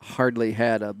and hardly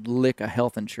had a lick of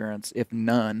health insurance, if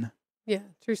none. Yeah,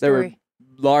 true There were story.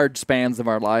 large spans of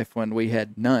our life when we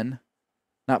had none,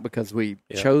 not because we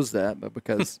chose that, but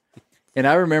because. And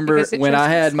I remember Because it when chose I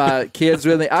had us. my kids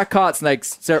with me, I caught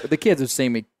snakes. The kids have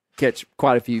seen me catch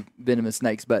quite a few venomous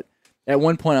snakes, but at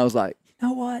one point I was like, you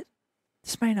know what?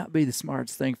 This may not be the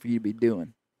smartest thing for you to be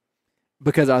doing,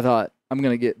 because I thought I'm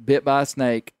going to get bit by a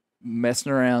snake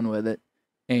messing around with it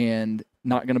and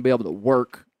not going to be able to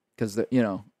work because,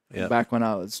 back when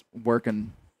I was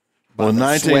working by Well,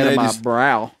 the sweat of my 1980s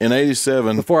brow In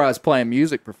 87, before I was playing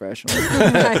music professionally.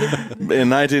 in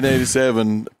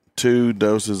 1987, 2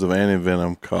 doses of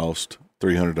antivenom cost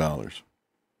 $300.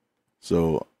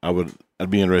 So I'd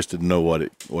be interested to know what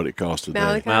it cost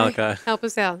today. Malachi. help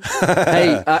us out.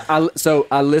 Hey,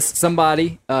 I list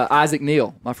somebody, Isaac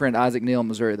Neal, my friend Isaac Neal in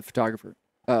Missouri, the photographer.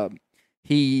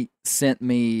 He sent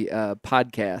me a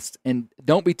podcast, and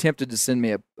don't be tempted to send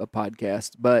me a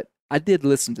podcast, but I did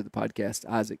listen to the podcast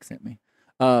Isaac sent me,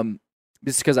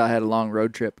 just because I had a long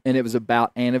road trip, and it was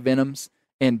about antivenoms.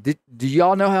 And do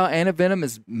y'all know how antivenom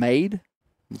is made?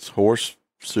 It's horse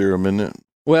serum, isn't it?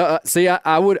 Well, see,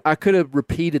 I could have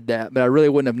repeated that, but I really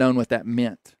wouldn't have known what that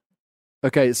meant.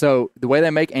 Okay, so the way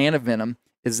they make antivenom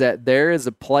is that there is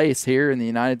a place here in the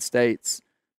United States.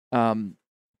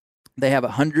 They have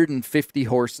 150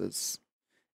 horses,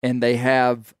 and they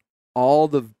have all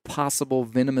the possible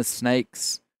venomous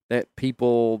snakes that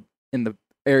people in the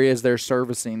areas they're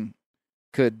servicing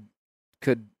could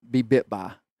be bit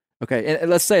by. Okay, and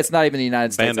let's say it's not even the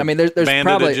United States. I mean, there's banded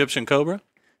probably Egyptian cobra.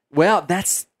 Well,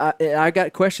 that's I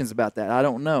got questions about that. I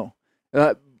don't know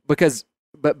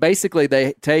but basically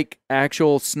they take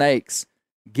actual snakes,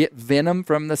 get venom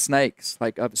from the snakes,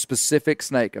 like a specific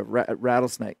snake, a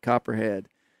rattlesnake, copperhead,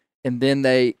 and then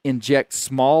they inject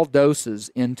small doses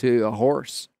into a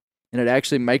horse, and it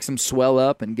actually makes them swell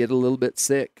up and get a little bit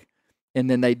sick. And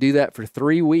then they do that for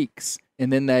 3 weeks,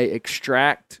 and then they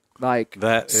extract like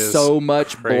That is so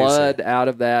much crazy. blood out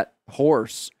of that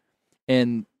horse,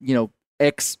 and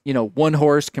one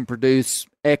horse can produce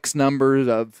X numbers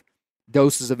of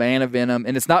doses of antivenom,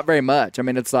 and it's not very much. I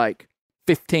mean, it's like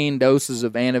 15 doses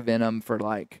of antivenom for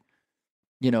like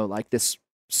this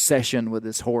session with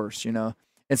this horse,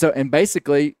 And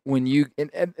basically when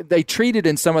and they treat it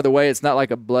in some other way, it's not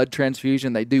like a blood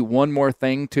transfusion. They do one more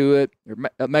thing to it,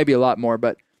 or maybe a lot more,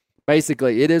 but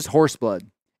basically it is horse blood,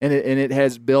 and it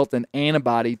has built an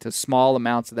antibody to small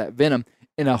amounts of that venom.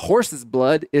 And a horse's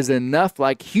blood is enough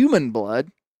like human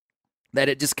blood that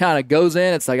it just kind of goes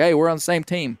in. It's like, hey, we're on the same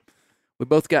team. We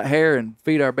both got hair and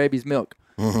feed our babies milk.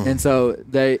 And so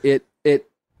it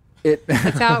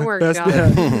That's how it works, y'all.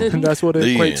 That's what it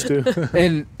The equates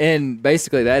to. and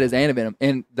basically that is antivenom.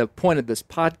 And the point of this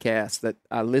podcast that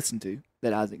I listened to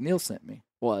that Isaac Neal sent me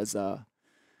was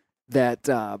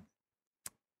that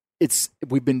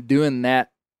we've been doing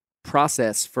that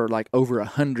process for like over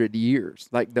 100 years.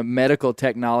 Like the medical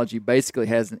technology basically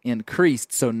has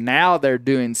increased. So now they're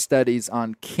doing studies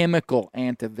on chemical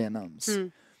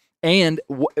antivenoms. And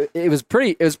it was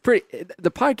pretty. The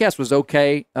podcast was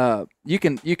okay. You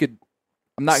could.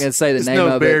 I'm not going to say the It's name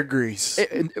no of Bear it. Grease.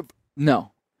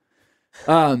 No.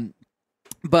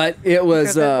 But it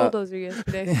was. Drove that bulldozer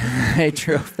yesterday. I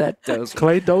drove that dozer.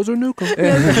 Clay Dozer Newcomb.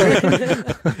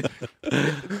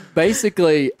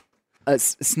 Basically,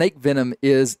 snake venom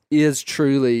is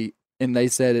truly, and they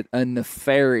said it, a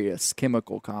nefarious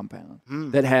chemical compound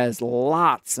that has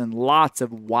lots and lots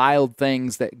of wild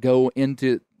things that go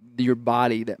into your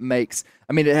body that makes,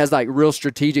 it has like real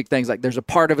strategic things. Like there's a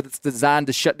part of it that's designed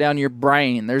to shut down your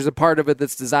brain. There's a part of it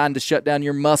that's designed to shut down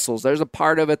your muscles. There's a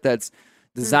part of it that's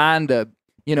designed to,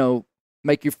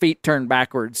 make your feet turn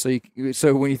backwards. So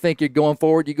when you think you're going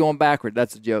forward, you're going backward.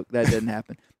 That's a joke. That didn't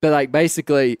happen. But like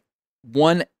basically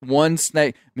one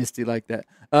snake, Misty like that.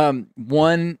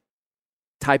 One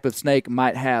type of snake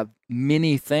might have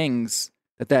many things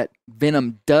that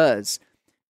venom does.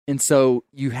 And so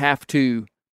you have to,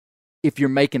 if you're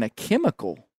making a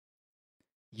chemical,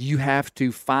 you have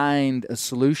to find a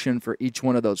solution for each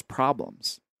one of those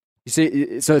problems. You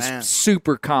see, so it's Man.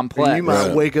 super complex. You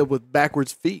might wake up with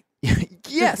backwards feet.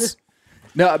 Yes.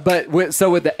 No, but with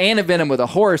the antivenom with a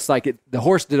horse, the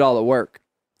horse did all the work.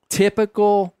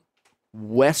 Typical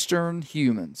Western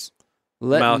humans.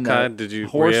 Malachi,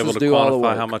 were you able to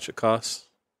quantify how much it costs?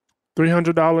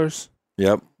 $300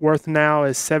 Yep. worth now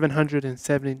is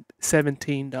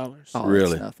 $717. Oh,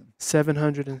 Really? that's nothing.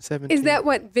 $717. Is that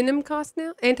what venom costs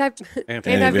now? Antivenom.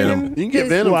 Anti-venom? You can get is-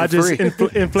 venom Well, I for just free.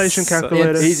 inflation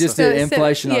calculator. He just So- did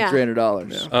inflation yeah. on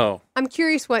 $300. Oh, I'm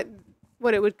curious what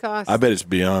it would cost. I bet it's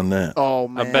beyond that. Oh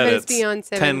I man, bet it's it's beyond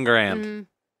 10 grand.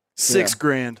 $6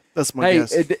 grand. That's my Hey,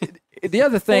 guess. the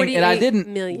other thing, and I 48 didn't,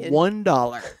 million.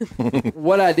 $1.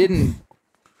 what I didn't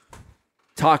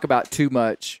talk about too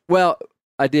much. Well,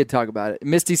 I did talk about it.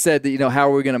 Misty said that,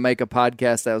 how are we going to make a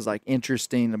podcast that was like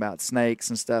interesting about snakes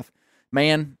and stuff?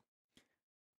 Man,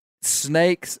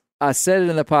 snakes, I said it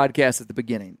in the podcast at the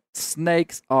beginning.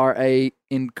 Snakes are a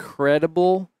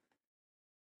incredible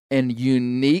and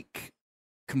unique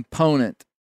component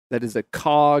that is a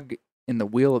cog in the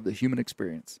wheel of the human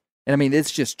experience. And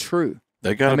it's just true.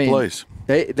 They got a place.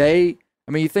 They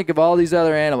I mean, you think of all these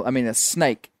other animals. I mean, a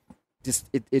snake,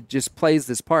 it just plays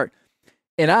this part.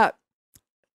 And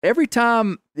every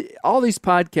time, all these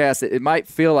podcasts, it might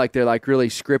feel like they're like really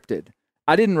scripted.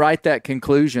 I didn't write that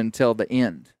conclusion till the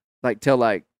end,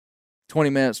 till 20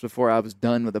 minutes before I was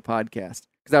done with the podcast.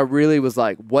 Because I really was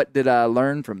like, what did I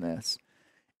learn from this?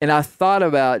 And I thought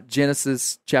about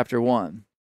Genesis chapter 1.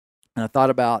 And I thought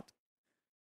about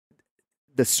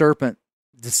the serpent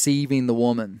deceiving the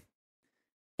woman.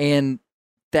 And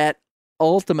that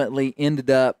ultimately ended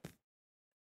up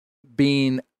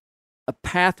being a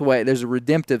pathway. There's a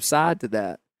redemptive side to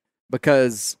that.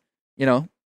 Because, and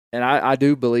I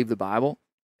do believe the Bible.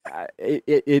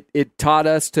 It taught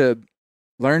us to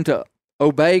learn to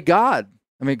obey God.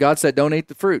 I mean, God said, don't eat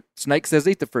the fruit. Snake says,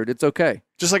 eat the fruit. It's okay.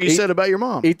 Just like he said about your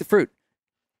mom. Eat the fruit.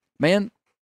 Man,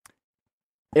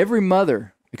 every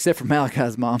mother, except for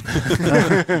Malachi's mom.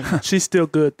 She's still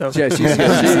good, though. Yeah, she's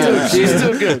good. She's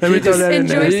still good. Let me throw that in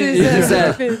there.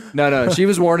 Enjoys No, she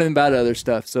was warning about other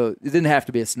stuff, so it didn't have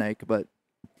to be a snake. But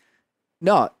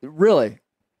no, really,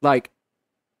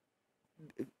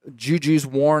 Juju's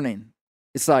warning,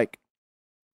 it's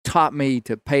taught me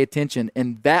to pay attention,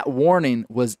 and that warning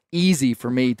was easy for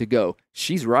me to go,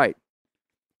 she's right.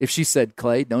 If she said,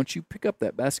 Clay, don't you pick up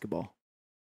that basketball.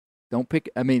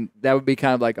 That would be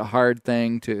kind of like a hard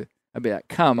thing I'd be like,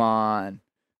 come on,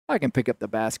 I can pick up the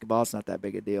basketball. It's not that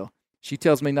big a deal. She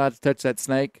tells me not to touch that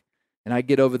snake, and I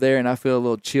get over there and I feel a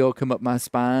little chill come up my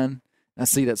spine. I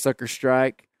see that sucker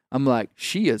strike. I'm like,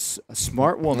 she is a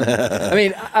smart woman. I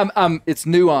mean, it's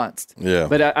nuanced. Yeah.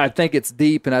 But I think it's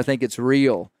deep and I think it's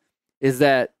real, is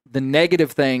that the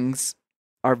negative things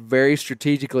are very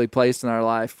strategically placed in our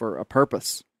life for a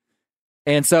purpose.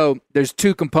 And so there's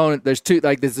two components. There's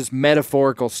this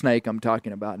metaphorical snake I'm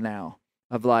talking about now,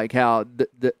 of how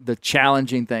the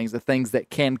challenging things, the things that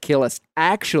can kill us,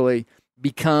 actually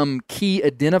become key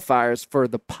identifiers for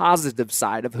the positive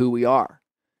side of who we are.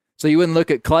 So you wouldn't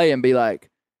look at Clay and be like,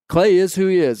 Clay is who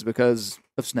he is because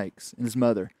of snakes and his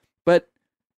mother. But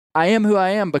I am who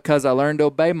I am because I learned to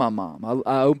obey my mom.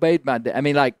 I obeyed my dad. I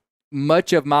mean,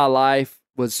 much of my life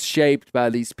was shaped by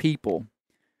these people.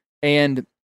 And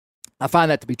I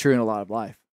find that to be true in a lot of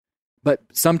life. But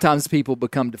sometimes people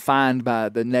become defined by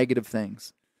the negative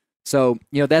things. So,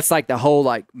 that's the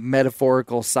whole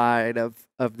metaphorical side of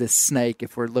this snake,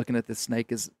 if we're looking at this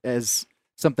snake as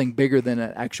something bigger than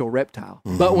an actual reptile.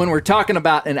 Mm-hmm. But when we're talking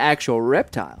about an actual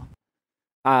reptile,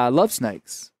 I love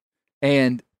snakes.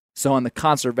 And so on the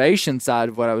conservation side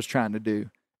of what I was trying to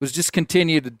do was just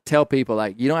continue to tell people,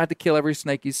 you don't have to kill every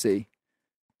snake you see.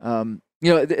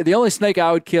 The only snake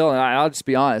I would kill, and I'll just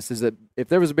be honest, is that if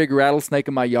there was a big rattlesnake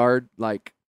in my yard, I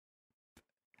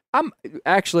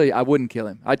wouldn't kill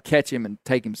him. I'd catch him and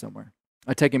take him somewhere.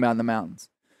 I'd take him out in the mountains.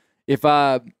 If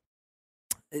the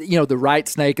right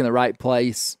snake in the right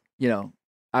place,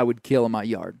 I would kill in my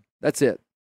yard. That's it.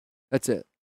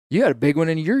 You had a big one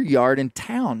in your yard in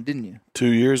town, didn't you? 2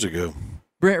 years ago.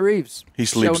 Brent Reeves. He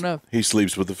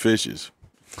sleeps with the fishes.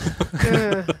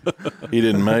 He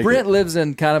didn't make Brent it. lives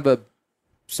in kind of a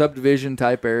subdivision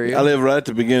type area. I live right at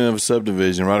the beginning of a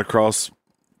subdivision, right across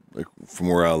from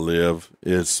where I live.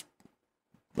 It's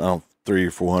 300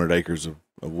 or 400 acres of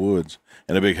woods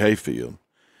and a big hay field.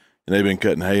 And they've been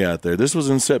cutting hay out there. This was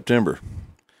in September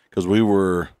because we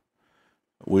were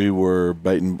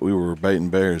baiting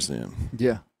bears then.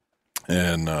 Yeah.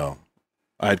 And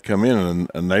I'd come in and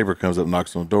a neighbor comes up and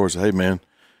knocks on the door and says, hey man,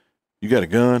 you got a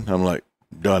gun? I'm like,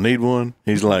 do I need one?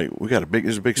 He's like,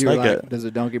 there's a big snake out. Does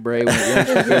a donkey bray when it runs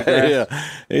through the Yeah.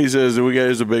 He says,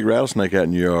 there's a big rattlesnake out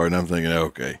in your yard. And I'm thinking,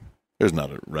 okay, there's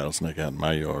not a rattlesnake out in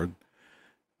my yard.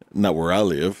 Not where I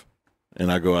live. And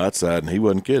I go outside, and he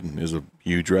wasn't kidding. There's a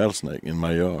huge rattlesnake in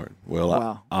my yard. Well,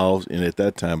 wow. And at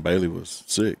that time, Bailey was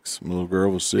 6. My little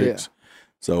girl was 6. Yeah.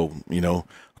 So,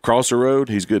 across the road,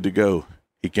 he's good to go.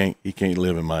 He can't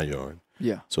live in my yard.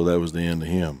 Yeah. So that was the end of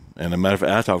him. And as a matter of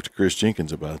fact, I talked to Chris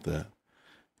Jenkins about that.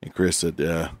 And Chris said,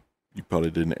 you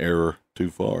probably did an error too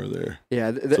far there.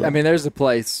 Yeah. There's a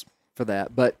place for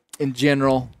that. But in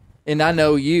general, and I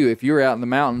know if you were out in the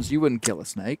mountains, you wouldn't kill a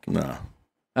snake. No.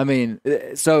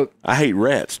 So I hate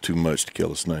rats too much to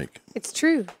kill a snake. It's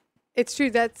true. That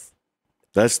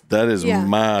is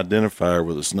my identifier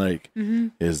with a snake,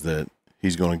 is that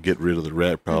he's going to get rid of the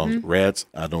rat problems. Mm-hmm. Rats,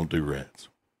 I don't do rats.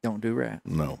 Don't do rats.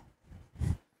 No.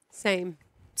 Same.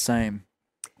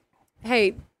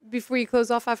 Hey, before you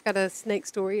close off, I've got a snake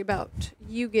story about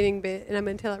you getting bit, and I'm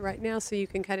going to tell it right now so you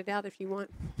can cut it out if you want.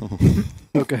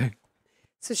 Okay.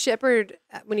 So Shepard,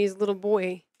 when he was a little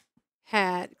boy,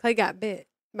 Clay got bit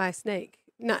by a snake.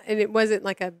 And it wasn't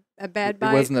like a a bad It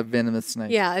bite. wasn't a venomous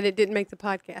snake. Yeah, and it didn't make the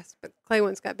podcast. But Clay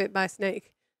once got bit by a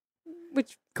snake.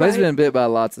 Which Clay's been bit by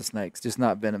lots of snakes, just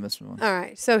not venomous ones. All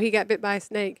right, so he got bit by a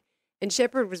snake, and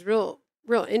Shepard was real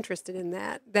interested in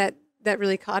that. That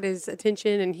really caught his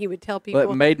attention, and he would tell people. But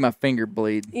it made my finger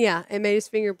bleed. Yeah, it made his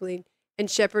finger bleed, and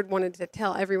Shepard wanted to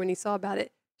tell everyone he saw about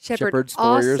it. Shepard's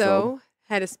 4 years also old.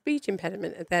 had a speech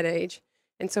impediment at that age,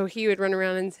 and so he would run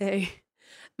around and say,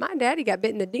 "My daddy got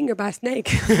bit in the dinger by a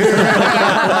snake. A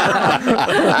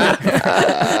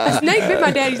snake bit my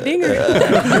daddy's dinger."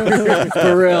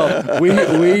 For real.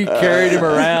 We carried him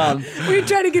around. We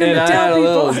tried to get him And to tell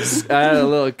people. I had a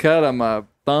little cut on my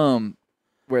thumb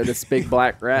where this big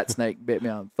black rat snake bit me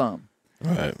on the thumb.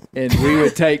 Right. And we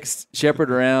would take Shepard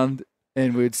around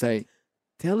and we would say,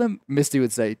 Misty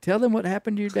would say, "Tell him what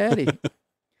happened to your daddy."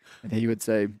 And he'd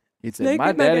say, Snake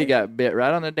 "My bit my daddy dad." got bit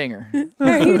right on the dinger."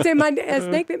 He would say, a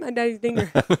snake bit my daddy's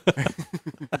dinger.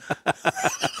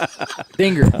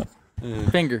 Dinger.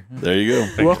 Finger. There you go.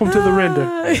 Welcome to the render.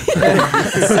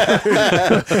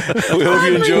 We hope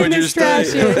you enjoyed your this trash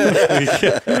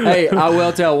stay. Hey, I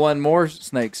will tell one more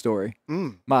snake story.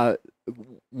 Mm.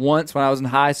 Once when I was in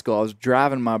high school, I was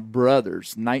driving my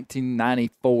brother's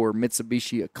 1994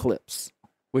 Mitsubishi Eclipse,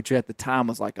 which at the time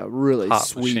was like a really Hot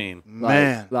sweet, machine.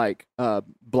 Man. like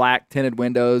black tinted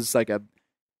windows, like a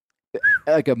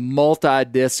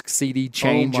multi-disc CD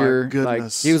changer.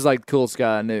 goodness. Like, he was like the coolest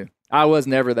guy I knew. I was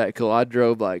never that cool. I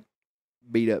drove like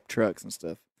beat up trucks and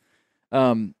stuff.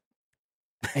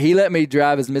 He let me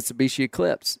drive his Mitsubishi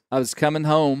Eclipse. I was coming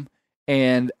home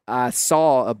and I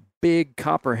saw a big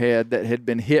copperhead that had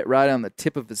been hit right on the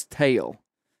tip of his tail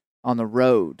on the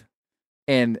road.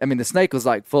 And I mean, the snake was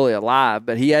like fully alive,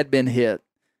 but he had been hit.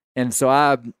 And so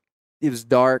it was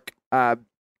dark. I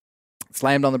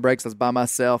slammed on the brakes. I was by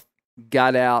myself,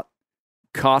 got out,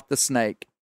 caught the snake,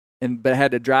 but I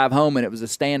had to drive home, and it was a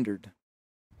standard.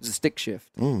 It was a stick shift.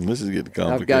 This is getting I've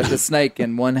complicated. got the snake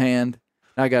in one hand.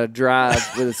 And I got to drive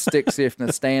with a stick shift and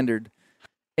a standard.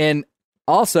 And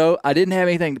also, I didn't have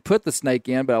anything to put the snake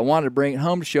in, but I wanted to bring it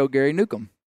home to show Gary Newcomb.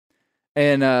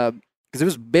 And because it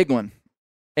was a big one.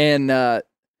 And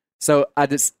so I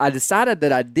decided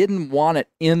that I didn't want it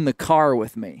in the car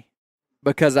with me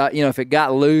because if it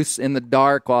got loose in the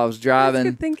dark while I was That's driving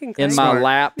good thinking, Clay. in my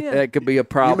lap, Yeah. that could be a You're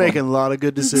problem. making a lot of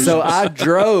good decisions. So I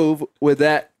drove with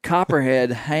that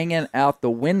copperhead hanging out the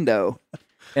window,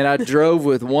 and I drove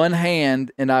with one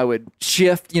hand, and I would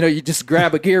shift. You just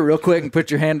grab a gear real quick and put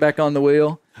your hand back on the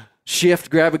wheel. Shift,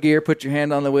 grab a gear, put your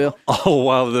hand on the wheel. Oh,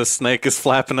 while the snake is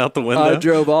flapping out the window. I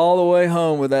drove all the way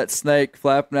home with that snake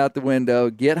flapping out the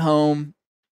window. Get home,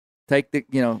 take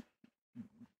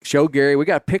show Gary. I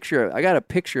got a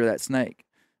picture of that snake,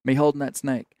 me holding that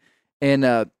snake. And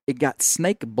it got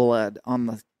snake blood on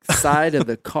the side of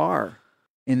the car,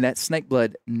 and that snake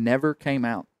blood never came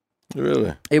out.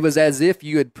 Really? It was as if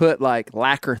you had put like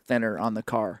lacquer thinner on the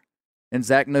car. And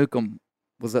Zach Newcomb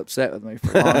was upset with me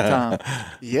for a long time.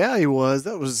 Yeah, he was.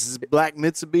 That was his black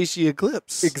Mitsubishi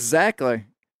Eclipse. Exactly.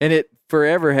 And it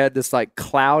forever had this like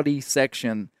cloudy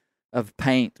section of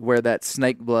paint where that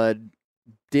snake blood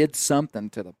did something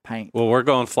to the paint. Well, we're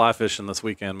going fly fishing this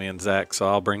weekend, me and Zach, so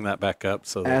I'll bring that back up.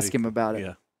 So that Ask him about it.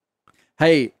 Yeah.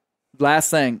 Hey,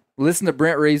 last thing. Listen to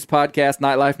Brent Reeves' podcast,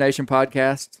 Nightlife Nation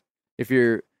podcast. If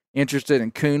you're interested in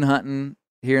coon hunting,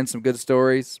 hearing some good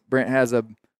stories, Brent has a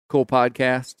cool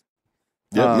podcast.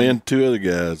 Yep, me and two other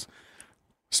guys,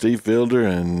 Steve Fielder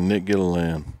and Nick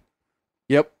Gilliland.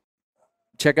 Yep.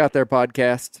 Check out their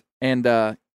podcast. And,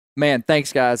 man,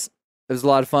 thanks, guys. It was a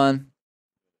lot of fun.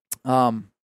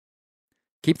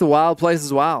 Keep the wild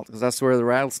places wild because that's where the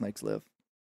rattlesnakes live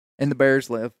and the bears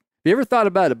live. Have you ever thought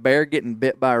about a bear getting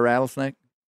bit by a rattlesnake?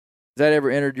 Has that ever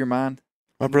entered your mind?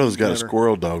 My brother's got a Never.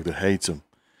 squirrel dog that hates him.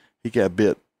 He got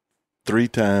bit 3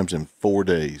 times in 4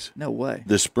 days No way.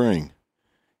 this spring.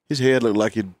 His head looked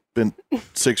like he'd been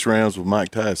 6 rounds with Mike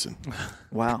Tyson.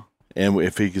 Wow. And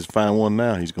if he can find one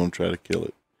now, he's going to try to kill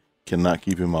it. Cannot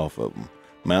keep him off of him.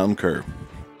 Mountain Cur.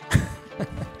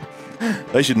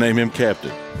 They should name him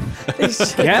Captain.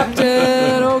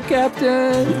 Captain, oh,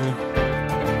 Captain.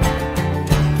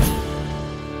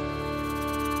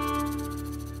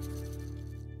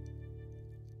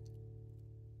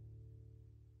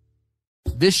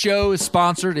 This show is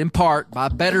sponsored in part by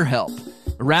BetterHelp.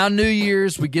 Around New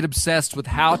Year's, we get obsessed with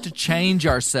how to change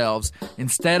ourselves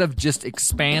instead of just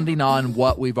expanding on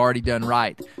what we've already done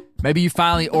right. Maybe you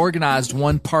finally organized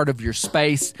one part of your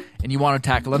space and you want to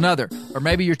tackle another. Or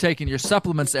maybe you're taking your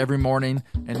supplements every morning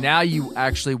and now you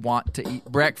actually want to eat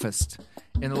breakfast.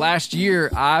 In the last year,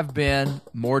 I've been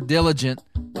more diligent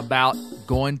about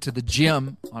going to the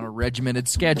gym on a regimented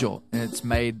schedule, and it's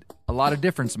made a lot of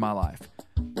difference in my life.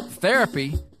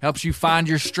 Therapy helps you find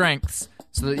your strengths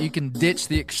so that you can ditch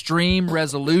the extreme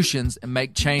resolutions and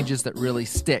make changes that really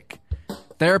stick.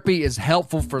 Therapy is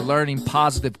helpful for learning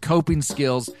positive coping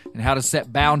skills and how to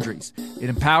set boundaries. It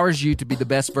empowers you to be the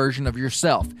best version of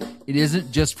yourself. It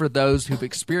isn't just for those who've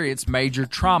experienced major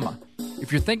trauma.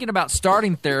 If you're thinking about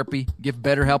starting therapy, give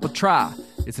BetterHelp a try.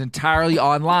 It's entirely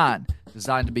online,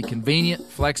 designed to be convenient,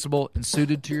 flexible, and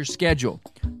suited to your schedule.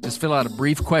 Just fill out a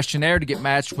brief questionnaire to get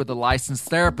matched with a licensed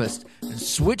therapist and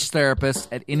switch therapists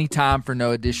at any time for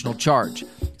no additional charge.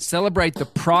 Celebrate the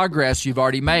progress you've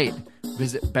already made.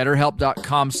 Visit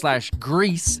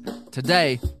BetterHelp.com/Grease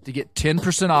today to get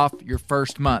 10% off your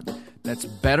first month. That's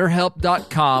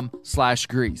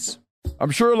BetterHelp.com/Grease.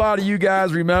 I'm sure a lot of you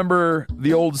guys remember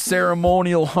the old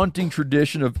ceremonial hunting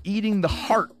tradition of eating the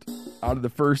heart out of the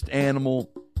first animal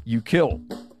you kill.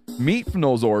 Meat from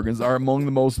those organs are among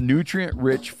the most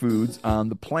nutrient-rich foods on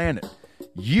the planet.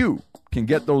 You can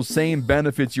get those same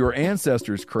benefits your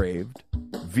ancestors craved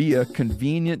via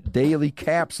convenient daily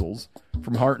capsules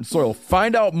from Heart and Soil.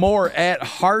 Find out more at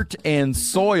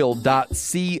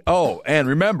heartandsoil.co. And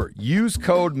remember, use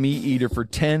code MeatEater for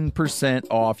 10%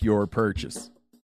 off your purchase.